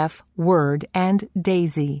 BRF, Word, and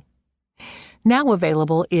DAISY. Now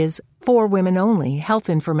available is For Women Only, Health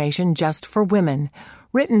Information Just for Women,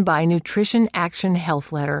 written by Nutrition Action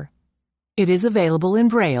Health Letter. It is available in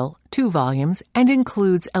Braille, 2 volumes, and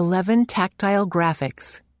includes 11 tactile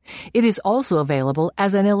graphics. It is also available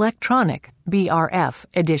as an electronic, BRF,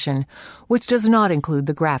 edition, which does not include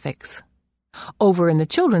the graphics. Over in the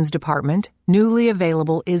children's department, newly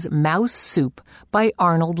available is Mouse Soup by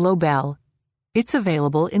Arnold Lobel. It's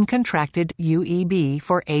available in contracted UEB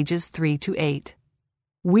for ages 3 to 8.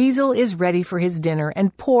 Weasel is ready for his dinner,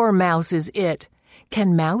 and poor Mouse is it.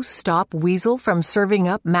 Can Mouse stop Weasel from serving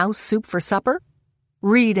up mouse soup for supper?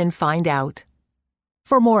 Read and find out.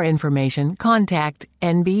 For more information, contact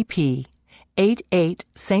NBP, 88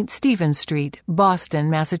 St. Stephen Street, Boston,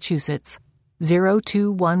 Massachusetts,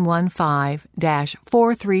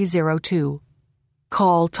 02115-4302.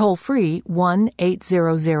 Call toll-free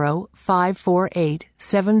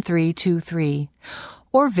 1-800-548-7323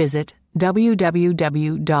 or visit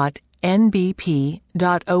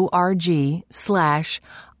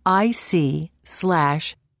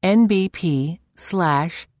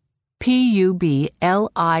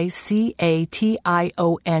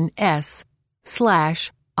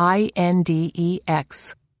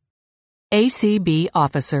ACB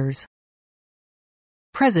Officers.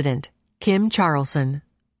 President Kim Charlson,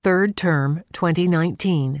 3rd term,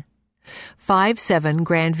 2019. 57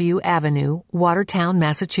 Grandview Avenue, Watertown,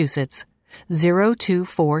 Massachusetts,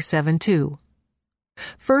 02472.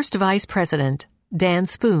 First Vice President Dan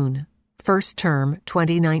Spoon, 1st term,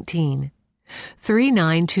 2019.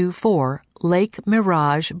 3924 Lake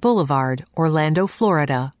Mirage Boulevard, Orlando,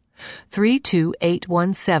 Florida,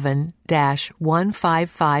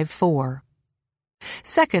 32817-1554.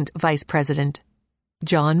 Second Vice President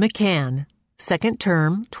John McCann, 2nd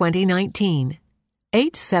term, 2019.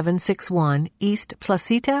 8761 East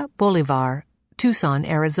Placita Bolivar, Tucson,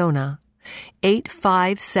 Arizona,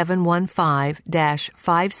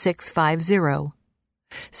 85715-5650.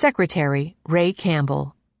 Secretary Ray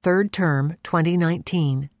Campbell, 3rd term,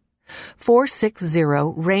 2019. 460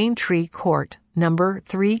 Raintree Court, number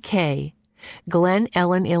 3K, Glen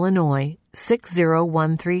Ellen, Illinois,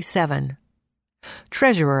 60137.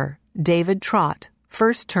 Treasurer David Trott,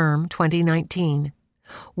 1st term, 2019.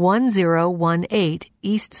 1018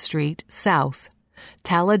 East Street, South,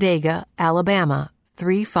 Talladega, Alabama,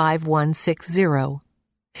 35160.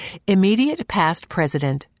 Immediate Past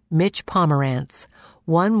President Mitch Pomerantz,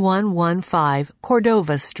 1115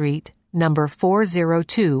 Cordova Street, number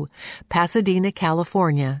 402, Pasadena,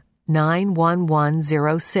 California,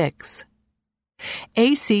 91106.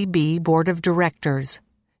 ACB Board of Directors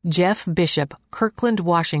Jeff Bishop, Kirkland,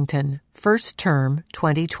 Washington, 1st term,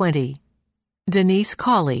 2020. Denise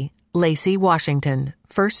Cawley, Lacey Washington,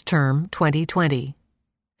 first term 2020.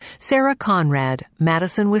 Sarah Conrad,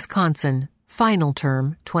 Madison, Wisconsin, final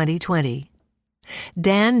term 2020.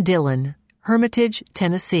 Dan Dillon, Hermitage,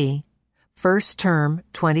 Tennessee, first term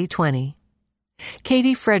 2020.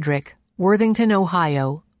 Katie Frederick, Worthington,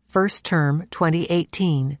 Ohio, first term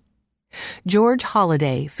 2018. George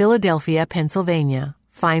Holliday, Philadelphia, Pennsylvania,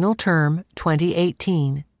 final term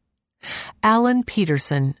 2018. Alan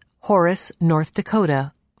Peterson, Horace, North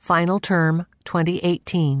Dakota, final term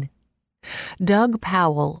 2018. Doug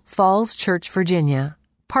Powell, Falls Church, Virginia,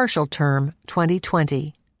 partial term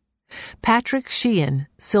 2020. Patrick Sheehan,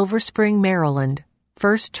 Silver Spring, Maryland,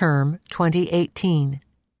 first term 2018.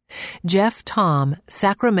 Jeff Tom,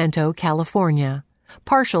 Sacramento, California,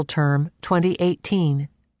 partial term 2018.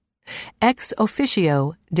 Ex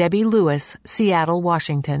officio, Debbie Lewis, Seattle,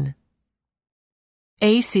 Washington.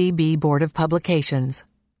 ACB Board of Publications.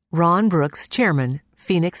 Ron Brooks, Chairman,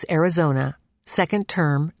 Phoenix, Arizona, second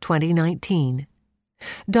term 2019.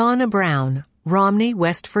 Donna Brown, Romney,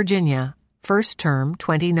 West Virginia, first term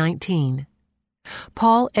 2019.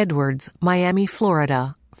 Paul Edwards, Miami,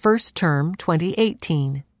 Florida, first term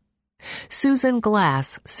 2018. Susan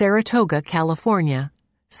Glass, Saratoga, California,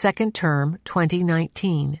 second term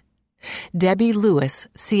 2019. Debbie Lewis,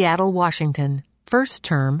 Seattle, Washington, first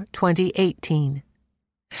term 2018.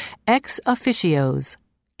 Ex officios,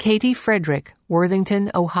 Katie Frederick, Worthington,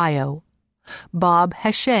 Ohio. Bob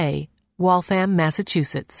Hachey, Waltham,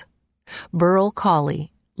 Massachusetts. Burl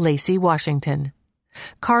Cawley, Lacey, Washington.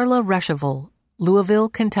 Carla Ruschival, Louisville,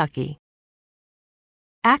 Kentucky.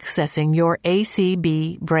 Accessing your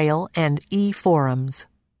ACB Braille and e-forums.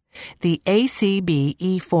 The ACB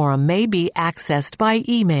e-forum may be accessed by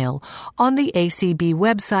email on the ACB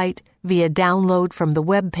website via download from the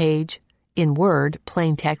web page, in Word,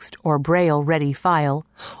 plain text, or Braille-ready file,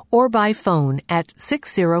 or by phone at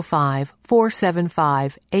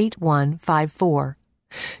 605-475-8154.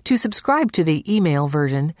 To subscribe to the email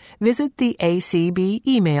version, visit the ACB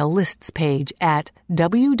email lists page at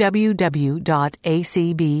www.acb.org.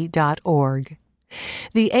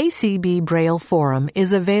 The ACB Braille Forum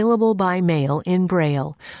is available by mail in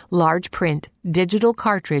Braille, large print, digital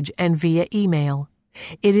cartridge, and via email.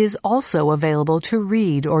 It is also available to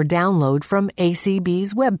read or download from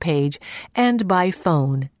ACB's webpage and by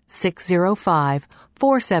phone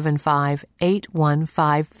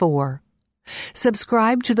 605-475-8154.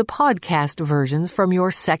 Subscribe to the podcast versions from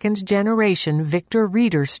your second-generation Victor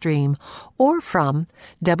Reader stream or from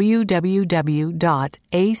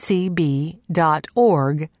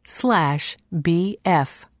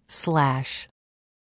www.acb.org/bf/.